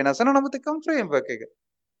වෙනස් වෙනවා. නමුත් එකම framework එක.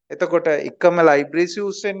 එතකොට එකම libraries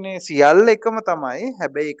use වෙන්නේ සියල්ල එකම තමයි.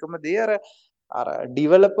 හැබැයි එකම දේ අර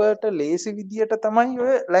developerට ලේසි විදියට තමයි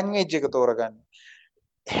ඔය language එක තෝරගන්නේ.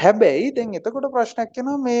 හැබැයි දැන් එතකොට ප්‍රශ්නයක්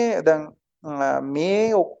එනවා මේ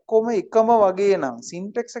ඔක්කොම එකම වගේ නම්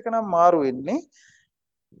syntax එක නම් මාරු වෙන්නේ.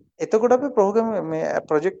 එතකොට අපි මේ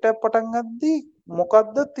ප්‍රොජෙක්ට් එකක් පටන් ගද්දී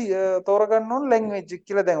මොකද්ද තෝරගන්න ඕන ලැන්ග්වේජ් එක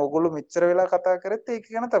කියලා. දැන් ඔයගොල්ලෝ මෙච්චර වෙලා කතා කරෙත් ඒක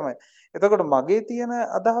ගැන තමයි. එතකොට මගේ තියෙන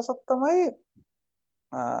අදහසක් තමයි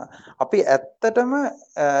අපි ඇත්තටම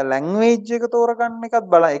ලැන්ග්වේජ් එක තෝරගන්න එකත්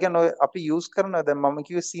බලන්න. ඒ කියන්නේ අපි යූස් කරන දැන් මම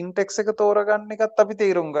කිව්වේ සින්ටැක්ස් එක තෝරගන්න එකත් අපි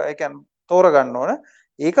තේරුම් ගන්න. ඒ කියන්නේ තෝරගන්න ඕන.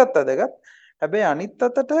 ඒකත් වැදගත්. හැබැයි අනිත්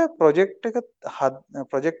අතට ප්‍රොජෙක්ට් එක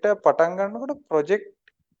පටන් ගන්නකොට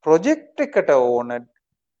ප්‍රොජෙක්ට් එකට ඕන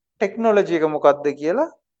ටෙක්නොලොජි එක මොකක්ද කියලා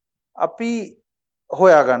අපි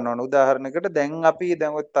හොයා ගන්න ඕන. උදාහරණයකට දැන්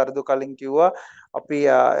ඔය තරදු කලින් කිව්වා අපි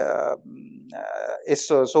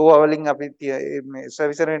සෝවා වලින් අපි මේ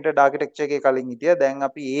සර්විස් ඔරියන්ටඩ් ආකිටෙක්චර් එකේ කලින් හිටියා. දැන්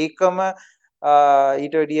අපි ඒකම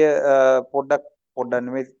ඊට වැඩිය පොඩ්ඩක්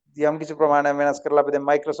නෙමෙයි යම් කිසි ප්‍රමාණයක් වෙනස් කරලා අපි දැන්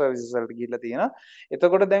මයික්‍රෝ සර්විසස් වලට ගිහිල්ලා තියෙනවා.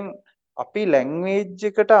 එතකොට දැන් අපි ලැන්ග්වේජ්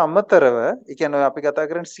එකට අමතරව, ඒ කියන්නේ අපි කතා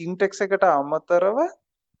කරන්නේ සින්ටැක්ස් එකට අමතරව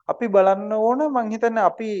අපි බලන්න ඕන මං හිතන්නේ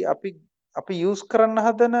අපි යූස් කරන්න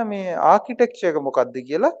හදන මේ ආකිටෙක්චර් එක මොකක්ද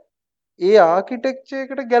කියලා. ඒ ආකිටෙක්චර්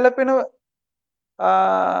එකට ගැලපෙන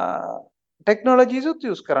ටෙක්නොලොජීස් උත්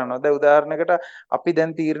යූස් කරනවා. දැන් උදාහරණයකට අපි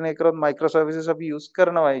දැන් තීරණය කරොත් මයික්‍රෝ සර්විසස් අපි යූස්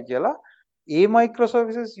කරනවායි කියලා. ඒ මයික්‍රෝ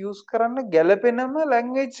සර්විසස් යූස් කරන්න ගැලපෙනම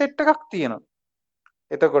ලැන්ග්වේජ් සෙට් එකක් තියෙනවා.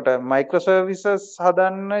 එතකොට මයික්‍රෝ සර්විසස්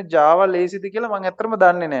හදන්න Java ලේසිද කියලා මම ඇත්තටම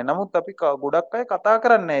දන්නේ නැහැ. නමුත් අපි ගොඩක් අය කතා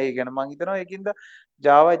කරන්නේ නැහැ ඒ ගැන. මම හිතනවා ඒකින්ද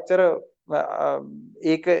Java එච්චර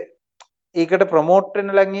ඒකට ප්‍රොමෝට්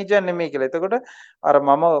වෙන ලැන්ග්වේජ් එකක් නෙමෙයි කියලා. එතකොට අර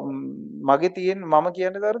මම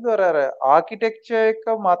කියන දරද අර ආකිටෙක්චර් එක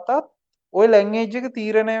මතත් ওই ලැන්ග්වේජ් එක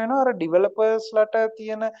තීරණය වෙනවා අර ඩිවෙලොපර්ස්ලට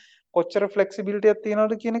තියෙන කොච්චර ෆ්ලෙක්සිබිලිටි එකක්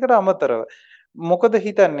තියෙනවද කියන එකට අමතරව. මොකද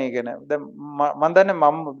හිතන්නේ ගැන දැන් මම දන්නේ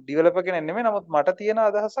මම ඩිවෙලොපර් කෙනෙක් නෙමෙයි. නමුත් මට තියෙන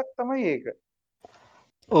අදහසක් තමයි ඒක.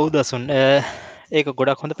 ඔව් දසුන් ඒක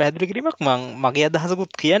ගොඩක් හොඳ පැහැදිලි කිරීමක්. මගේ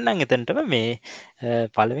අදහසකුත් කියන්නම් එතනටම. මේ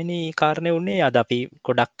පළවෙනි කාරණේ උනේ අද අපි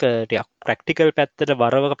ගොඩක් ටිකක් ප්‍රැක්ටිකල් පැත්තට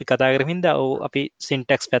වරව අපි කතා කරමින් හින්දා අපි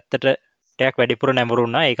සින්ටැක්ස් පැත්තට ටිකක් වැඩිපුර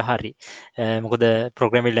නැඹුරුණා. ඒක හරි. මොකද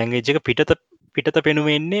ප්‍රෝග්‍රෑමින් ලැන්ග්වේජ් එක පිටත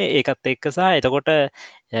පෙනුමෙන්නේ ඒකත් එක්ක සහ එතකොට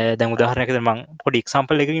දැන් උදාහරණයකට මම පොඩි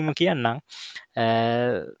එක්සැම්පල් එකකින්ම කියන්නම්.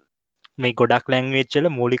 මේ ගොඩක් ලැන්ග්වේජ් වල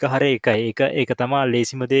මූලික හරය එකයි. ඒක තමා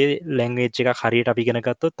ලේසිම දේ ලැන්ග්වේජ් එකක් හරියට අපි ඉගෙන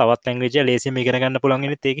ගත්තොත් තවත් ලැන්ග්වේජ් එක ලේසියෙන්ම ඉගෙන ගන්න පුළුවන්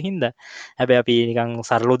වෙන්නේ ඒක හින්දා. හැබැයි අපි නිකන්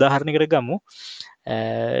සරල උදාහරණයකට ගමු.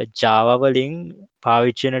 Java වලින්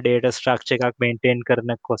පාවිච්චි වෙන data structure එකක් maintain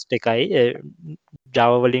කරන cost එකයි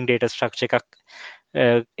Java වලින් data structure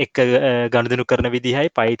එකක් ගණදනු කරන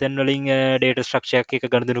විදිහයි Python වලින් data structure එකක්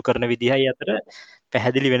ගණදනු කරන විදිහයි අතර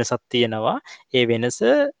පැහැදිලි වෙනසක් තියෙනවා. ඒ වෙනස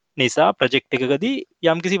නිසා ප්‍රොජෙක්ට් එකකදී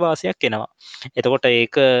යම්කිසි වාසියක් එනවා. එතකොට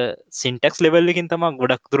ඒක සින්ටැක්ස් ලෙවල් එකකින් තමයි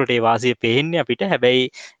ගොඩක් දුරට ඒ වාසිය පේන්නේ අපිට. හැබැයි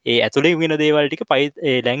ඒ ඇතුලේ වෙන දේවල් ටික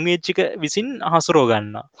ලැන්ග්වේජ් එක විසින් හසුරව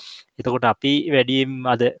ගන්නවා. එතකොට අපි වැඩියෙන්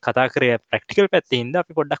අද කතා කරේ ප්‍රැක්ටිකල් පැත්තේ හින්දා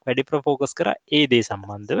අපි පොඩ්ඩක් වැඩිපුර ફોකස් කරා ඒ දේ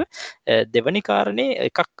සම්බන්ධව. දෙවැනි කාරණේ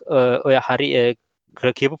එකක් ඔය හරි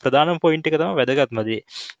කියපු ප්‍රධානම පොයින්ට් එක තමයි වැදගත්ම දේ.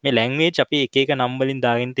 මේ ලැන්ග්වේජ් අපි එක එක නම් වලින්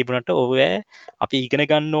දාගෙන තිබුණාට ඔය අපි ඉගෙන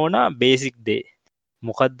ගන්න ඕන බේසික් දේ.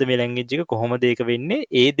 මොකද්ද මේ ලැන්ග්වේජ් එක කොහොමද ඒක වෙන්නේ?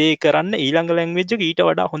 ඒ දේ කරන්න ඊළඟ ලැන්ග්වේජ් එක ඊට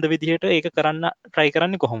වඩා හොඳ විදිහට ඒක කරන්න try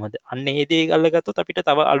කරන්නේ කොහොමද? අන්න ඒ දේ අල්ලගත්තොත් අපිට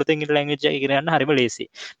තව අලුතෙන් ඉන්න ලැන්ග්වේජ් එක ඉගෙන ගන්න හරිම ලේසියි.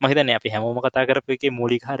 මම හිතන්නේ අපි හැමෝම කතා කරපු එකේ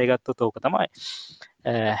මූලික හරය ගත්තොත් ඕක තමයි.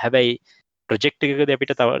 හැබැයි ප්‍රොජෙක්ට් එකකදී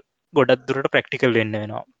අපිට තව ගොඩක් දුරට ප්‍රැක්ටිකල් වෙන්න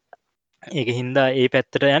වෙනවා. ඒක හින්දා ඒ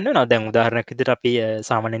පැත්තට යන්න වෙනවා. දැන් උදාහරණයක් විදිහට අපි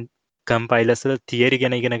සාමාන්‍යයෙන් කම්පයිලර්ස් වල තියරි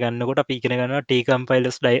ගැන ඉගෙන ගන්නකොට අපි ඉගෙන ගන්නවා T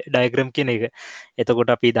කම්පයිලර්ස් ඩයග්‍රෑම් කියන එක.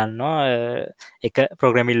 එතකොට අපි දන්නවා එක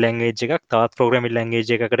ප්‍රෝග්‍රෑමින් ලැන්ග්වේජ් එකක් තවත් ප්‍රෝග්‍රෑමින් ලැන්ග්වේජ්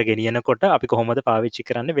එකකට ගෙනියනකොට අපි කොහොමද පාවිච්චි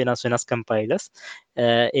කරන්නේ වෙනස් කම්පයිලර්ස්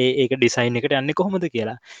ඒක ඩිසයින් එකට යන්නේ කොහොමද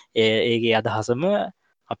කියලා. ඒකේ අදහසම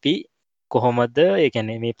අපි කොහොමද ඒ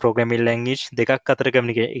කියන්නේ මේ ප්‍රෝග්‍රෑමින් ලැන්ග්වේජ් දෙකක් අතර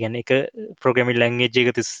කමියුනිකේට් ඒ කියන්නේ එක ප්‍රෝග්‍රෑමින් ලැන්ග්වේජ්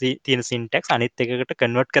එක තියෙන සින්ටැක්ස් අනිත් එකකට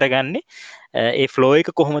කන්වර්ට් කරගන්නේ ඒ ෆ්ලෝ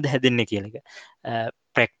එක කොහොමද හැදෙන්නේ කියන එක.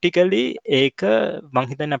 ප්‍රැක්ටිකලි ඒක මං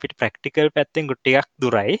හිතන්නේ අපිට ප්‍රැක්ටිකල් පැත්තෙන් ටිකක්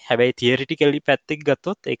දුරයි. හැබැයි තියරිටිකලි පැත්තෙන්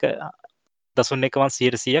ගත්තොත් ඒක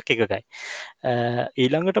 0.100ක් එකකයි.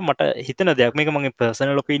 ඊළඟට මට හිතෙන දෙයක් මේක මගේ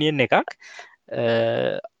පර්සනල් ඔපිනියන් එකක්.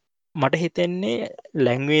 මට හිතෙන්නේ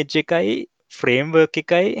ලැන්ග්වේජ් එකයි ෆ්‍රේම්වර්ක්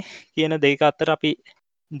එකයි කියන දෙක අතර අපි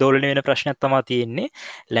දෝලනය වෙන ප්‍රශ්නයක් තමයි තියෙන්නේ.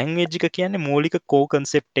 ලැන්ග්වේජ් එක කියන්නේ මූලික කෝ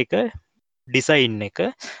කන්සෙප්ට් එක ඩිසයින් එක.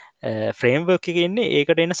 ෆ්‍රේම්වර්ක් එකේ ඉන්නේ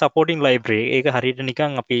ඒකට එන සපෝටින් ලයිබ්‍රරි. ඒක හරියට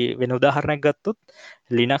නිකන් අපි වෙන උදාහරණයක් ගත්තොත්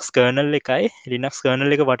Linux kernel එකයි Linux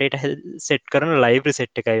kernel එක වටේට සෙට් කරන ලයිබ්‍රරි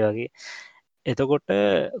සෙට් එකයි වගේ. එතකොට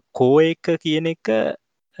කෝ එක කියන එක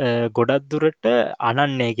ගොඩක් දුරට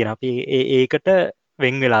අනන්නේ කියන අපි ඒකට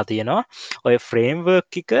වෙන් වෙලා තියෙනවා. ඔය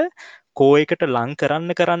ෆ්‍රේම්වර්ක් එක කෝ එකට ලං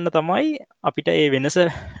කරන්න තමයි අපිට ඒ වෙනස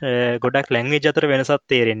ගොඩක් ලැංවේජ් අතර වෙනසත්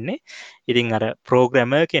තේරෙන්නේ. ඉතින් අර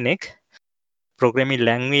ප්‍රෝග්‍රැම කෙනෙක් ප්‍රෝග්‍රමි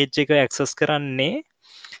ලැංවේජ් එක ඇක්සස් කරන්නේ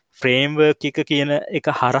ෆ්‍රේම්වර්ක් එක කියන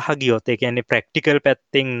එක හරහා ගියොත් ඒ කියන්නේ ප්‍රැක්ටිකල්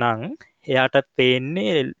පැත්තෙන් නම් එයාට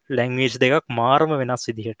පේන්නේ ලැංවේජ් දෙකක් මාරම වෙනස්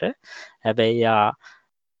විදිහට. හැබැයි යා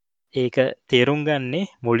ඒක තේරුම්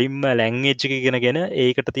ගන්නේ මුලින්ම ලැංවේජ් එක ඉගෙනගෙන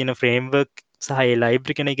ඒකට තියෙන ෆ්‍රේම්වර්ක් සහ ඒ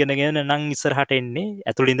ලයිබ්‍රරි කෙන ඉගෙනගෙන නම් ඉස්සරහට එන්නේ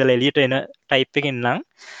ඇතුළේ ඉඳලා එළියට එන ටයිප් එකෙන් නම්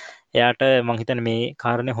එයාට මං හිතන්නේ මේ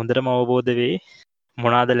කාරණේ හොඳටම අවබෝධ වෙයි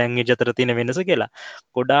මොනවාද ලැංග්වේජ් අතර තියෙන වෙනස කියලා.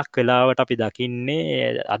 ගොඩාක් වෙලාවට අපි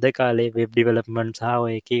දකින්නේ අද කාලේ වෙබ් ඩිවෙලොප්මන්ට් සහ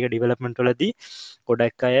ඔය එක එක ඩිවෙලොප්මන්ට් වලදී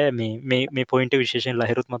ගොඩක් අය මේ පොයින්ට් විශේෂයෙන්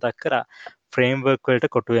ලහිරුත් මතක් කරා ෆ්‍රේම්වර්ක්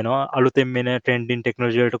වලට කොටු වෙනවා අලුතෙන් එන ට්‍රෙන්ඩින්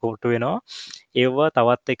ටෙක්නොලොජි වලට කොටු වෙනවා. ඒවා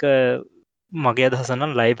තවත් එක මගේ අදහස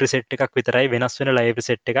නම් ලයිබ්‍රරි සෙට් එකක් විතරයි වෙනස් වෙන ලයිබ්‍රරි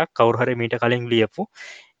සෙට් එකක් කවුරු හරි මීට කලින් ලියපු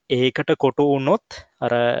ඒකට කොටු වුණොත්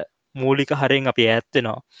අර මූලික හරයෙන් අපි ඈත්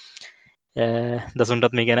වෙනවා.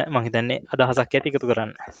 දසුන්ටත් මේ ගැන මං හිතන්නේ අදහසක් ඇති එකතු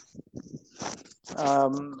කරන්න.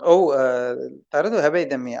 ඔව් තරද හැබැයි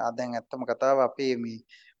දැන් මේ දැන් ඇත්තම කතාව අපේ මේ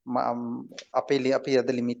අපි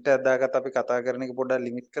අද ලිමිට් එකක් දාගත්ත අපි කතා කරන එක පොඩ්ඩක්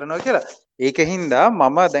ලිමිට් කරනවා කියලා. ඒකින්ද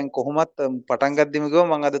මම දැන් කොහොමත් පටන් ගද්දිම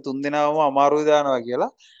ගිහුවා මම අද 3 දිනවම අමාරුයි දානවා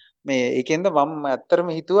කියලා. මේ ඒකෙන්ද මම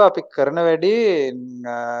ඇත්තටම හිතුවා අපි කරන වැඩේ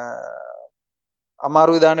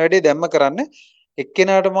අමාරුයි දාන වැඩේ දැම්ම කරන්න.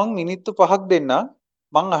 එක්කෙනාට මං මිනිත්තු 5ක් දෙන්නම්.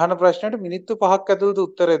 මං අහන ප්‍රශ්නට මිනිත්තු 5ක් ඇතුළත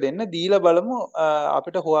උත්තර දෙන්න දීලා බලමු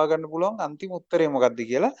අපිට හොයාගන්න පුළුවන් අන්තිම උත්තරේ මොකක්ද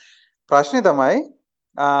කියලා. ප්‍රශ්නේ තමයි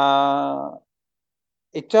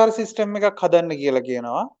HR සිස්ටම් එකක් හදන්න කියලා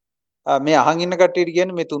කියනවා. මේ අහන් ඉන්න කට්ටියට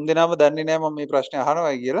කියන්නේ මේ තුන් දෙනාම දන්නේ නැහැ මම මේ ප්‍රශ්නේ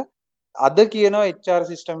අහනවා කියලා. අද කියනවා HR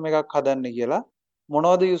සිස්ටම් එකක් හදන්න කියලා.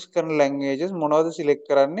 මොනවද යූස් කරන ලැන්ග්වේජස් මොනවද සිලෙක්ට්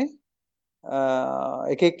කරන්නේ?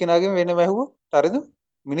 එක එක්කෙනාගෙන් වෙනම ඇහුවොත් හරිද?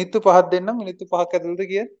 මිනිත්තු 5ක් දෙන්නම් මිනිත්තු 5ක් ඇතුළත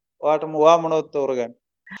කියන්න. ඔයා මොනවද තෝරගන්නේ?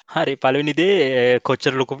 හරි පළවෙනි දේ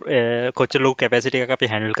කොච්චර ලොකු කැපැසිටි එකක් අපි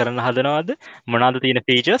හැන්ඩල් කරන්න හදනවද මොනවාද තියෙන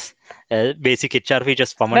ෆීචර්ස් බේසික් HR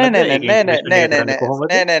ෆීචර්ස් පමණද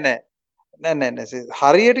නෑ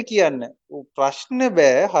හරියට කියන්න ප්‍රශ්න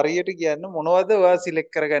බෑ හරියට කියන්න මොනවද ඔයා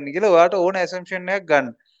සිලෙක්ට් කරගන්න කියලා ඔයාට ඕන ඇසම්පෂන් එකක්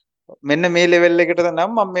ගන්න මෙන්න මේ ලෙවල් එකට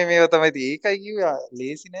නම් මම මේව තමයි ඒකයි කිව්වා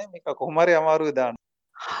ලේසි නෑ මේක කොහොම හරි අමාරුයි දාන්න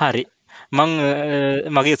හරි මං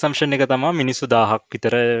මගේ සම්ෂන් එක තමා මිනිස්සු 1000ක්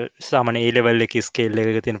විතර සාමාන්‍ය ඒ ලෙවල් එකේ ස්කේල්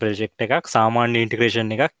එකක තියෙන ප්‍රොජෙක්ට් එකක් සාමාන්‍ය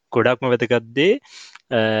ඉන්ටිග්‍රේෂන් එකක් ගොඩක්ම වැදගත් දේ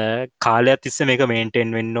කාලයක් තිස්සේ මේක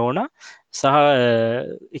මේන්ටේන් වෙන්න ඕන සහ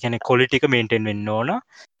ඒ කියන්නේ ක්වොලිටි එක මේන්ටේන් වෙන්න ඕන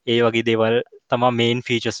ඒ වගේ දේවල් තමා මේන්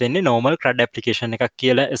ෆීචර්ස් වෙන්නේ normal CRUD ඇප්ලිකේෂන් එකක්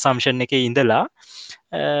කියලා assumption එකේ ඉඳලා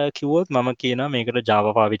කිව්වොත් මම කියනවා මේකට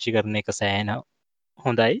Java පාවිච්චි කරන එක සෑහෙන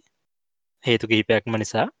හොඳයි හේතු කිහිපයක්ම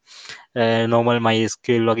නිසා normal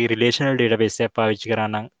MySQL වගේ relational database එකක් පාවිච්චි කරා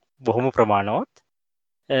නම් බොහොම ප්‍රමාණවත්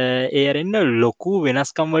ඒ අරින්න ලොකු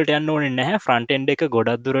වෙනස්කම් වලට යන්න ඕනේ නැහැ front end එක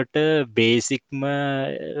ගොඩක් දුරට බේසික්ම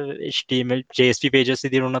HTML JSP pages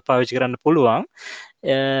විදිහට උනත් පාවිච්චි කරන්න පුළුවන්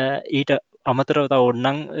ඊට අමතරව තව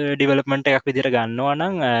ඕනනම් ඩෙවලොප්මන්ට් එකක් විදිහට ගන්නවා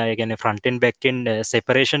නම් ඒ කියන්නේ front end back end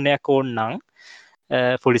separation එකක් ඕන නම්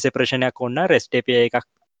fully separation එකක් ඕන නම් REST API එකක්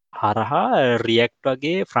හරහා React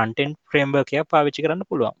වගේ front end framework එකක් පාවිච්චි කරන්න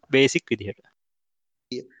පුළුවන් බේසික් විදිහට.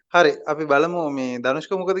 හරි අපි බලමු මේ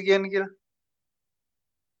ධනුෂ්ක මොකද කියන්නේ කියලා.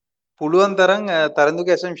 පුළුවන් තරම් තරඳුක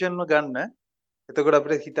assumption ගන්න. එතකොට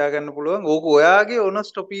අපිට හිතා ගන්න පුළුවන් ඕක ඔයාගේ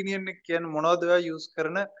honest opinion එක කියන්නේ මොනවද ඔයා use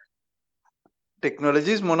කරන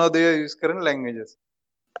technologies මොනවද ඔයා use කරන languages.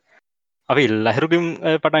 අපි ලහිරුගෙන්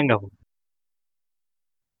පටන් ගමු.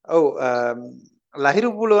 ඔව් ලහිරු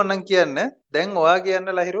පුළුවන් නම් කියන්න. දැන් ඔයා කියන්න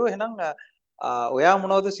ලහිරු එහෙනම් ඔයා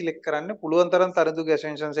මොනවද සිලෙක්ට් කරන්නේ? පුළුවන් තරම් තරඳුක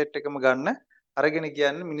assumption set එකම ගන්න. අරගෙන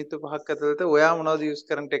කියන්නේ මිනිත්තු 5ක් ඇතුළත ඔයා මොනවද use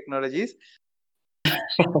කරන technologies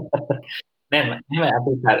නෑ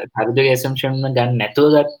අපි හරිද assumption ගන්න නැතුව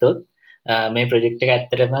ගත්තොත් මේ ප්‍රොජෙක්ට් එක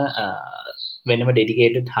ඇත්තටම වෙනම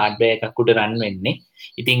ඩෙඩිකේටඩ් හાર્ඩ්වෙයාර් එකක් උඩ රන් වෙන්නේ.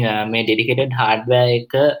 ඉතින් මේ ඩෙඩිකේටඩ් හાર્ඩ්වෙයාර්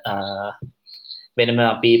එක වෙනම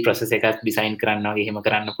අපි ප්‍රොසෙස් එකක් ඩිසයින් කරනවා වගේ එහෙම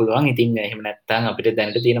කරන්න පුළුවන්. ඉතින් එහෙම නැත්නම් අපිට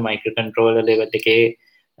දැනට තියෙන මයික්‍රෝ කන්ට්‍රෝලර් ලෙවල් එකේ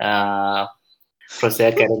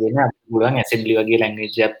ප්‍රොසෙස් කරගෙන පුළුවන් ඇසෙම්බලි වගේ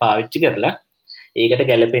ලැන්ග්වේජ් එකක් පාවිච්චි කරලා ඒකට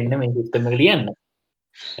ගැලපෙන්න මේ සිස්ටම් එක ලියන්න.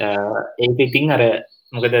 ඒක ඉතින් අර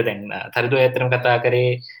මොකද දැන් තරදෝ ඇත්තටම කතා කරේ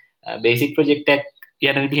බේසික් ප්‍රොජෙක්ට් එකක්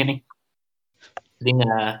යන විදිහනේ. ඉතින්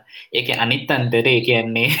ඒකේ අනිත් අන්තරේ ඒ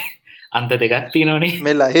කියන්නේ අන්ත දෙකක් තියෙනවනේ.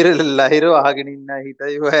 මේ ලහිර අහගෙන ඉන්න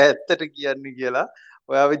හිතයි ඔය ඇත්තට කියන්නේ කියලා.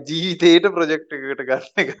 ඔයාව ජීවිතේට ප්‍රොජෙක්ට් එකකට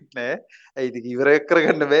ගන්න එකක් නෑ. ඇයි ඒක ඉවර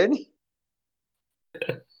කරගන්න බෑනේ.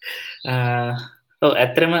 ඔව්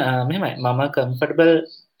ඇත්තටම මෙහෙමයි මම කම්ෆර්ටබල්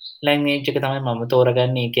ලැන්ග්වේජ් එක තමයි මම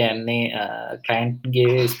තෝරගන්නේ. කියන්නේ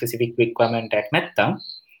ක්ලයන්ට්ගේ ස්පෙસિෆික් රික්වයර්මන්ට් එකක් නැත්තම්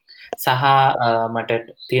සහ මට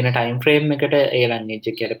තියෙන ටයිම් ෆ්‍රේම් එකට ඒලන් එජ්ජ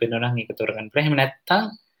කැලපෙනවා නම් ඒක තොරගන්න පුළුවන්. එහෙම නැත්නම්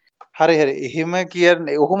හරි හරි එහෙම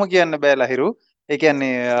කියන්නේ ඔහොම කියන්න බෑ ලහිරු. ඒ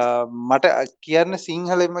කියන්නේ මට කියන්න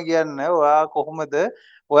සිංහලෙන්ම කියන්න ඔයා කොහොමද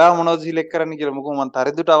ඔයා මොනවද සිලෙක්ට් කරන්න කියලා. මොකද මම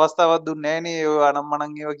තරදුට අවස්ථාවක් දුන්නේ නැහැ නේ ඔය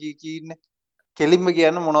අනම්මනම් ඒවා කී ඉන්නේ. කෙලින්ම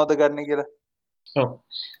කියන්න මොනවද ගන්න කියලා. ඔව්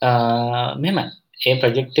මෙහෙම ඒ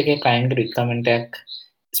ප්‍රොජෙක්ට් එකේ ක්ලයන්ට් රික්වයර්මන්ට් එකක්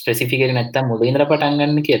ස්පෙસિෆිකලි නැත්තම් මුලින් ඉඳලා පටන්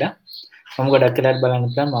ගන්න කියලා මම ගොඩක් වෙලාවට බලන්න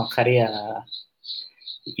පුළුවන් මොකක් හරි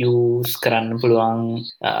යූස් කරන්න පුළුවන්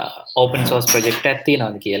ඕපන් සෝස් ප්‍රොජෙක්ට් එකක්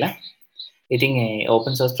තියෙනවද කියලා. ඉතින් ඒ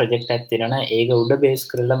ඕපන් සෝස් ප්‍රොජෙක්ට් එකක් තියෙනවා නම් ඒක උඩ බේස්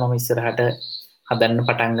කරලා මම ඉස්සරහට හදන්න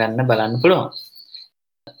පටන් ගන්න බලන්න පුළුවන්.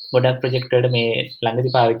 ගොඩක් ප්‍රොජෙක්ට් වලට මේ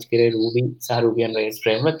ළඟදී පාවිච්චි කරේ Ruby සහ Ruby on Rails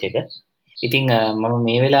framework එක. ඉතින් මම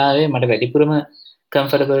මේ වෙලාවේ මට වැඩිපුරම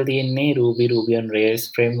කම්ෆර්ටබල් තියෙන්නේ Ruby on Rails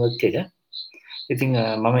framework එක. ඉතින්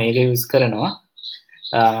මම ඒක යූස් කරනවා.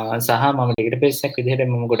 සහ මම database එකක් විදිහට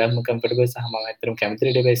මම ගොඩක්ම කම්ෆර්ටබල් සහ මම ඇත්තටම කැමති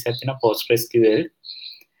database එකක් තියෙනවා PostgreSQL.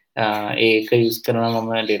 ඒක යූස් කරනවා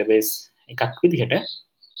මම database එකක් විදිහට.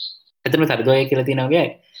 ඇත්තටම තරදෝය කියලා තියෙනවා වගේ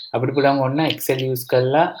අපිට පුළුවන් ඕන Excel යූස්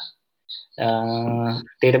කරලා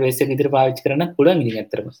database එක විදිහට පාවිච්චි කරන්න පුළුවන්. ඉතින්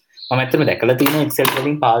ඇත්තටම මම ඇත්තටම දැකලා තියෙනවා Excel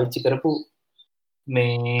වලින් පාවිච්චි කරපු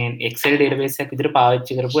මේ Excel database එකක් විදිහට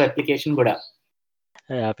පාවිච්චි කරපු application ගොඩක්.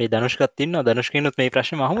 අපේ ධනුෂ්කත් ඉන්නවා. ධනුෂ්කිනුත් මේ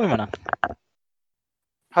ප්‍රශ්නේ අහමු එමනම්.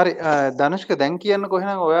 හරි ධනුෂ්ක දැන් කියන්න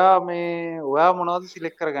කොහෙනම් ඔයා මොනවද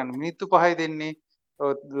සිලෙක්ට් කරගන්නේ? මිනිත්තු 5යි දෙන්නේ.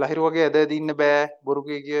 ලහිරු වගේ ඇද ඉන්න බෑ බොරු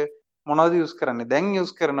කිය මොනවද යූස් කරන්නේ? දැන්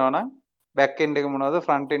යූස් කරනවා නම් බෑක් එන්ඩ් එක මොනවද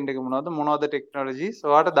ෆ්‍රන්ට් එන්ඩ් එක මොනවද ටෙක්නොලොජිස්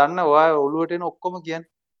ඔයාට දන්න ඔයා ඔළුවට එන ඔක්කොම කියන්න.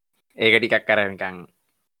 ඒක ටිකක් අර නිකන්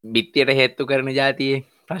බිත්තියට හේතු කරන જાතියේ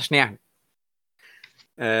ප්‍රශ්නයක්.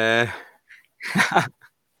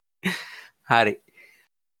 හරි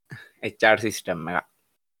HR සිස්ටම් එක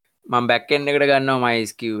මම බෑක් එන්ඩ් එකට ගන්නවා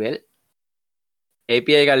MySQL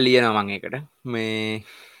API එකක් ලියනවා මම ඒකට මේ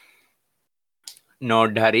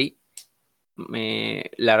නෝඩ් හරි මේ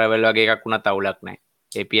Laravel වගේ එකක් වුණත් අවුලක්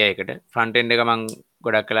නැහැ API එකට ෆ්‍රන්ට් එන්ඩ් එක මම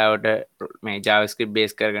ගොඩක් කලාවට මේ JavaScript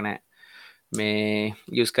බේස් කරගෙන මේ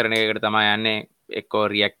යූස් කරන එකට තමයි යන්නේ එක්කෝ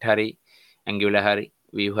React හරි Angular හරි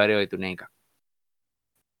Vue හරි ඔය තුනේ එකක්.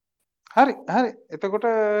 හරි එතකොට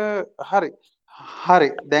හරි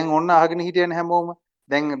දැන් ඔන්න අහගෙන හිටියනේ හැමෝම.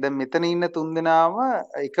 දැන් මෙතන ඉන්න තුන්දෙනාම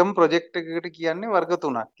එකම ප්‍රොජෙක්ට් එකකට කියන්නේ වර්ග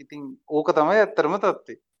තුනක්. ඉතින් ඕක තමයි ඇත්තටම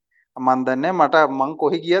තත්ත්වය. මන් දන්නේ මං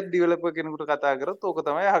කොහෙ ගියත් ඩිවෙලොපර් කෙනෙකුට කතා කරොත් ඕක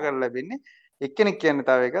තමයි අහගන්න ලැබෙන්නේ. එක්කෙනෙක් කියන්නේ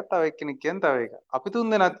තව එකක්, තව එක්කෙනෙක් කියන්නේ තව එකක්. අපි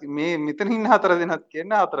තුන්දෙනාත් මේ මෙතන ඉන්න හතර දෙනාත්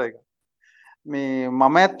කියන්නේ හතර එකක්. මේ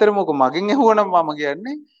මම ඇත්තටම ඕක මගෙන් ඇහුවනම් මම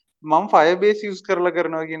කියන්නේ මම Firebase use කරලා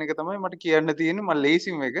කරනවා කියන එක තමයි මට කියන්න තියෙන්නේ. මම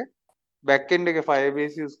ලේසිම එක. back end එක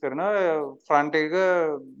Firebase use කරනවා, front එක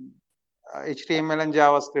HTML and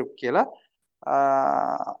JavaScript කියලා.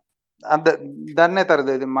 අද දන්නේ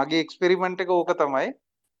නැතරද මගේ එක්ස්පෙරිමන්ට් එක ඕක තමයි.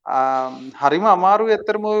 හරිම අමාරුයි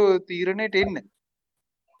ඇත්තටම තීරණයට එන්න.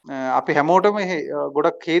 අපි හැමෝටම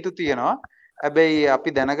ගොඩක් හේතු තියෙනවා. හැබැයි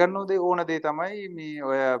අපි දැනගන්න ඕන දේ තමයි මේ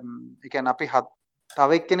ඔය ඒ කියන්නේ අපි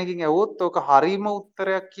තව එක්කෙනකින් ඇහුවොත් ඕක හරීම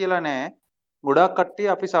උත්තරයක් කියලා නෑ. ගොඩක්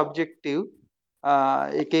කට්ටිය අපි සබ්ජෙක්ටිව්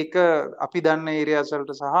එක අපි දන්න ඒරියාස්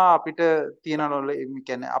වලට සහ අපිට තියෙන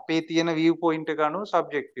කියන්නේ අපේ තියෙන view point එක අනුව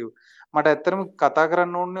සබ්ජෙක්ටිව්. මට ඇත්තටම කතා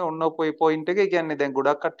කරන්න ඕනේ ඔන්න ඔය point එක. ඒ කියන්නේ දැන්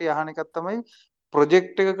ගොඩක් කට්ටිය අහන එකක් තමයි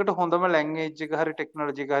ප්‍රොජෙක්ට් එකකට හොඳම ලැන්ග්වේජ් එක හරි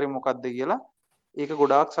ටෙක්නොලොජි එක හරි මොකක්ද කියලා. ඒක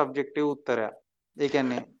ගොඩාක් සබ්ජෙක්ටිව් උත්තරයක්. ඒ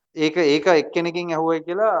කියන්නේ ඒක එක්කෙනකින් ඇහුවයි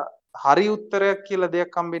කියලා හරි උත්තරයක් කියලා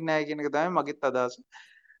දෙයක් හම්බෙන්නේ නැහැ කියන එක තමයි මගෙත් අදහස.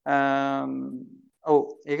 ඔව්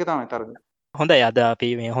ඒක තමයි තරග. හොඳයි අද අපි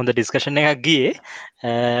මේ හොඳ ඩිස්කෂන් එකක් ගියේ.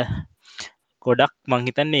 ගොඩක් මං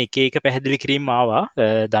හිතන්නේ එක පැහැදිලි කිරීම ආවා.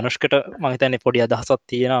 ධනුෂ්කට මං හිතන්නේ පොඩි අදහසක්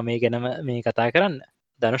තියෙනවා මේ ගැනම මේ කතා කරන්න.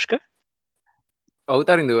 ධනුෂ්ක ඔව්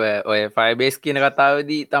තරින්දු ඔය Firebase කියන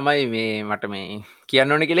කතාවේදී තමයි මේ මට මේ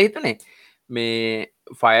කියන්න ඕනේ කියලා හිතුනේ. මේ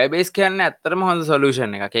Firebase කියන්නේ ඇත්තටම හොඳ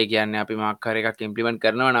සොලියුෂන් එකක්. ඒ කියන්නේ අපි මොකක් හරි එකක් ඉම්ප්ලිමන්ට්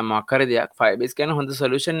කරනවා නම් මොකක් හරි දෙයක් Firebase කියන්නේ හොඳ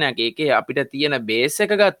සොලියුෂන් එකක්. ඒකේ අපිට තියෙන බේස්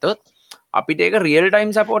එක ගත්තොත් අපිට ඒක රියල්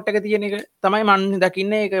ටයිම් සපෝට් එක තියෙන එක තමයි මම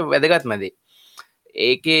දකින්නේ ඒක වැදගත්ම දේ.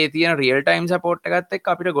 ඒකේ තියෙන රියල් ටයිම් සපෝට් එකත්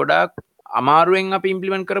එක්ක අපිට ගොඩාක් අමාරුවෙන් අපි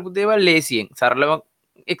ඉම්ප්ලිමන්ට් කරපු දේවල් ලේසියෙන් සරලව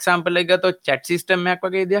එක්සැම්පල් එකක් ගත්තොත් chat system එකක්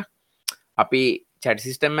වගේ දෙයක්. අපි chat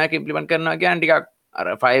system එකක් ඉම්ප්ලිමන්ට් කරනවා කියන්නේ ටිකක් අර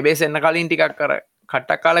Firebase එන්න කලින් ටිකක් අර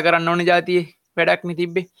කට්ටක් කාලා කරන්න ඕනේ જાතියේ වැඩක් නේ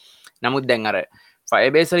තිබ්බේ. නමුත් දැන් අර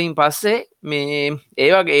Firebase වලින් පස්සේ මේ ඒ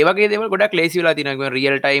වගේ දේවල් ගොඩක් ලේසි වෙලා තියෙනවා.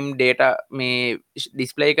 රියල් ටයිම් data මේ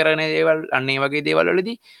ඩිස්ප්ලේ කරන දේවල් අන්න ඒ වගේ දේවල්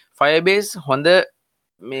වලදී Firebase හොඳ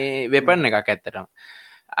මේ වෙපන් එකක් ඇත්තටම.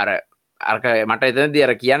 අරක මට එතනදී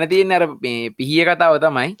අර කියන්න තියෙන්නේ අර මේ පිහිය කතාව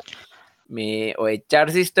තමයි මේ ඔය HR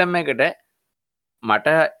සිස්ටම් එකට මට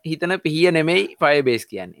හිතන පිහිය නෙමෙයි ෆයබේස්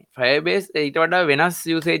කියන්නේ ෆයබේස් ඊට වඩා වෙනස්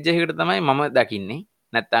යුසේජ්ජයකට තමයි මම දකින්නේ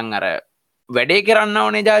නැත්තං අර වැඩේ කරන්න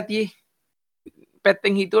ඕනේ ජාතියේ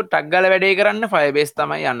පැත්තෙන් හිතුව ටක්ගල වැඩේ කරන්න ෆයබේස්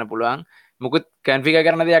තමයි යන්න පුළුවන් මුකුත් කැන්ෆික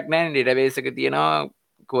කරන දෙයක් නෑ ඩේටබේසක තියෙනවා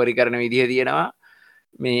කෝරි කරන විදිහ තියෙනවා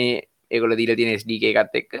මේ ඒගොල දීල තියෙන ස්ඩක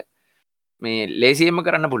එකත් එක්ක මේ ලේසියම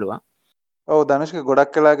කරන්න පුළුවන් ඔව් ධනුෂ්ක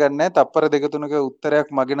ගොඩක් කලා ගන්න තප්පර දෙක තුනක උත්තරයක්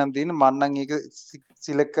මගේ නම් තියෙන මන්නම් ඒක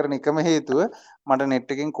සිලෙක්ට් කරන එකම හේතුව මට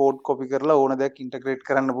නෙට් එකෙන් කෝඩ් කොපි කරලා ඕන දෙයක් ඉන්ටග්‍රේට්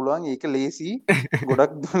කරන්න පුළුවන් ඒක ලේසි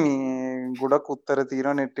ගොඩක් උත්තර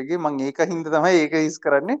තියෙනවා නෙට් එකේ මම ඒක හින්දා තමයි ඒක යූස්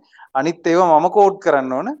කරන්නේ අනිත් ඒවා මම කෝඩ්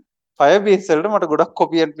කරන්න ඕන Firebase වලට මට ගොඩක්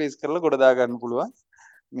copy and paste කරලා ගොඩ දා ගන්න පුළුවන්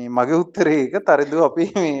මේ මගේ උත්තරේ ඒක තරදු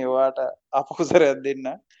අපි මේ ඔයාට අපහසුරයක්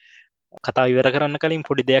දෙන්න කතා ඉවර කරන්න කලින්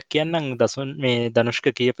පොඩි දෙයක් කියන්නම් දසුන් මේ ධනුෂ්ක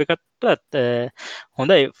කියප එකටත්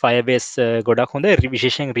හොඳයි ෆයබේස් ගොඩක් හොඳ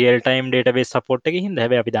විශේෂෙන් රියල් ටයිම් ඩේටබේස් සපෝට් එක හින්දා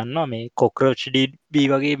හැබැයි අපි දන්නවා මේ කොක්රෝච් DB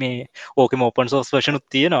වගේ මේ ඕකෙම ඕපන් සෝස් වර්ෂන් උත්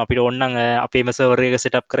තියෙනවා අපිට ඕනනම් අපේම සර්වර් එක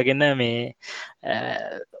සෙටප් කරගෙන මේ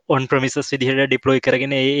ඔන් ප්‍රමිසස් විදිහට ඩිප්ලොයි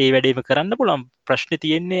කරගෙන ඒ වැඩේම කරන්න පුළුවන් ප්‍රශ්නේ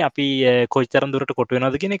තියෙන්නේ අපි කොයිතරම් දුරට කොටු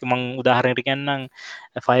වෙනවද කියන එක මම උදාහරණයකට කියන්නම්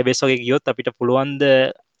ෆයබේස් වගේ ගියොත් අපිට පුළුවන්ද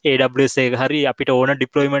AWS එක හරි අපිට ඕන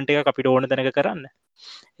ඩිප්ලොයිමන්ට් එක අපිට ඕන තැනක කරන්න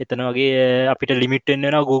එතන වගේ අපිට ලිමිට්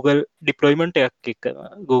වෙනවා Google ඩිප්ලොයිමන්ට් එකක් එක්ක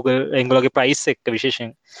Google එංගලගේ ප්‍රයිස් එක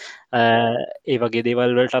විශේෂයෙන් ඒ වගේ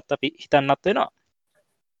දේවල් වලටත් අපි හිතන්නත් වෙනවා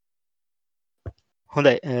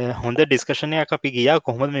හොඳයි හොඳ ඩිස්කෂනයක් අපි ගියා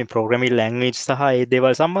කොහොමද මේ ප්‍රෝග්‍රෑමින් ලැන්ග්වේජ් සහ ඒ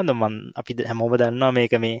දේවල් සම්බන්ධව මම අපි හැමෝම දන්නවා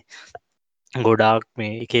මේක මේ ගොඩාක්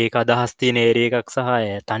මේ එක අදහස් තියෙන ඒරිය එකක්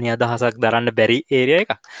සහ තනි අදහසක් දරන්න බැරි ඒරිය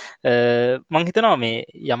එකක් මං හිතනවා මේ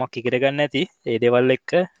යමක් ඉගෙන ගන්න ඇති ඒ දේවල්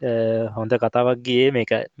එක්ක හොඳ කතාවක් ගියේ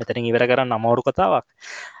මේක මෙතනින් ඉවර කරන්න අමාරු කතාවක්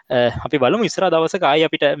අපි බලමු ඉස්සරහ දවසක ආයි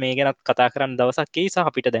අපිට මේ ගැනත් කතා කරන්න දවසක් එයි සහ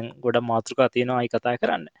අපිට දැන් ගොඩක් මාතෘකා තියෙනවා ආයි කතා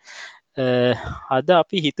කරන්න අද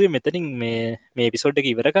අපි හිතුවේ මෙතනින් මේ එපිසෝඩ් එක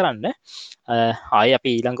ඉවර කරන්න ආයි අපි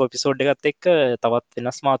ඊළඟ එපිසෝඩ් එකත් එක්ක තවත්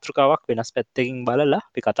වෙනස් මාතෘකාවක් වෙනස් පැත්තකින් බලලා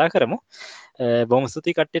අපි කතා කරමු බොහොම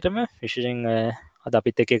ස්තුතියි කට්ටියටම විශේෂයෙන් අද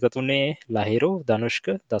අපිත් එක්ක එකතුනේ ලහිරු ධනුෂ්ක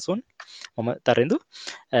දසුන් මම තරිඳු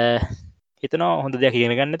හිතනවා හොඳ දෙයක්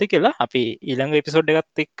ඉගෙන ගන්න ඇති කියලා අපි ඊළඟ එපිසෝඩ්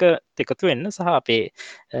එකත් එක්ක එකතු වෙන්න සහ අපේ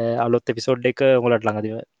අලුත් එපිසෝඩ් එක ඔයාලට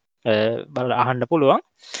ළඟදී බලලා අහන්න පුළුවන්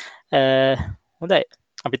හොඳයි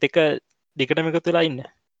අපිත් එක්ක දිගටම එකතු වෙලා ඉන්න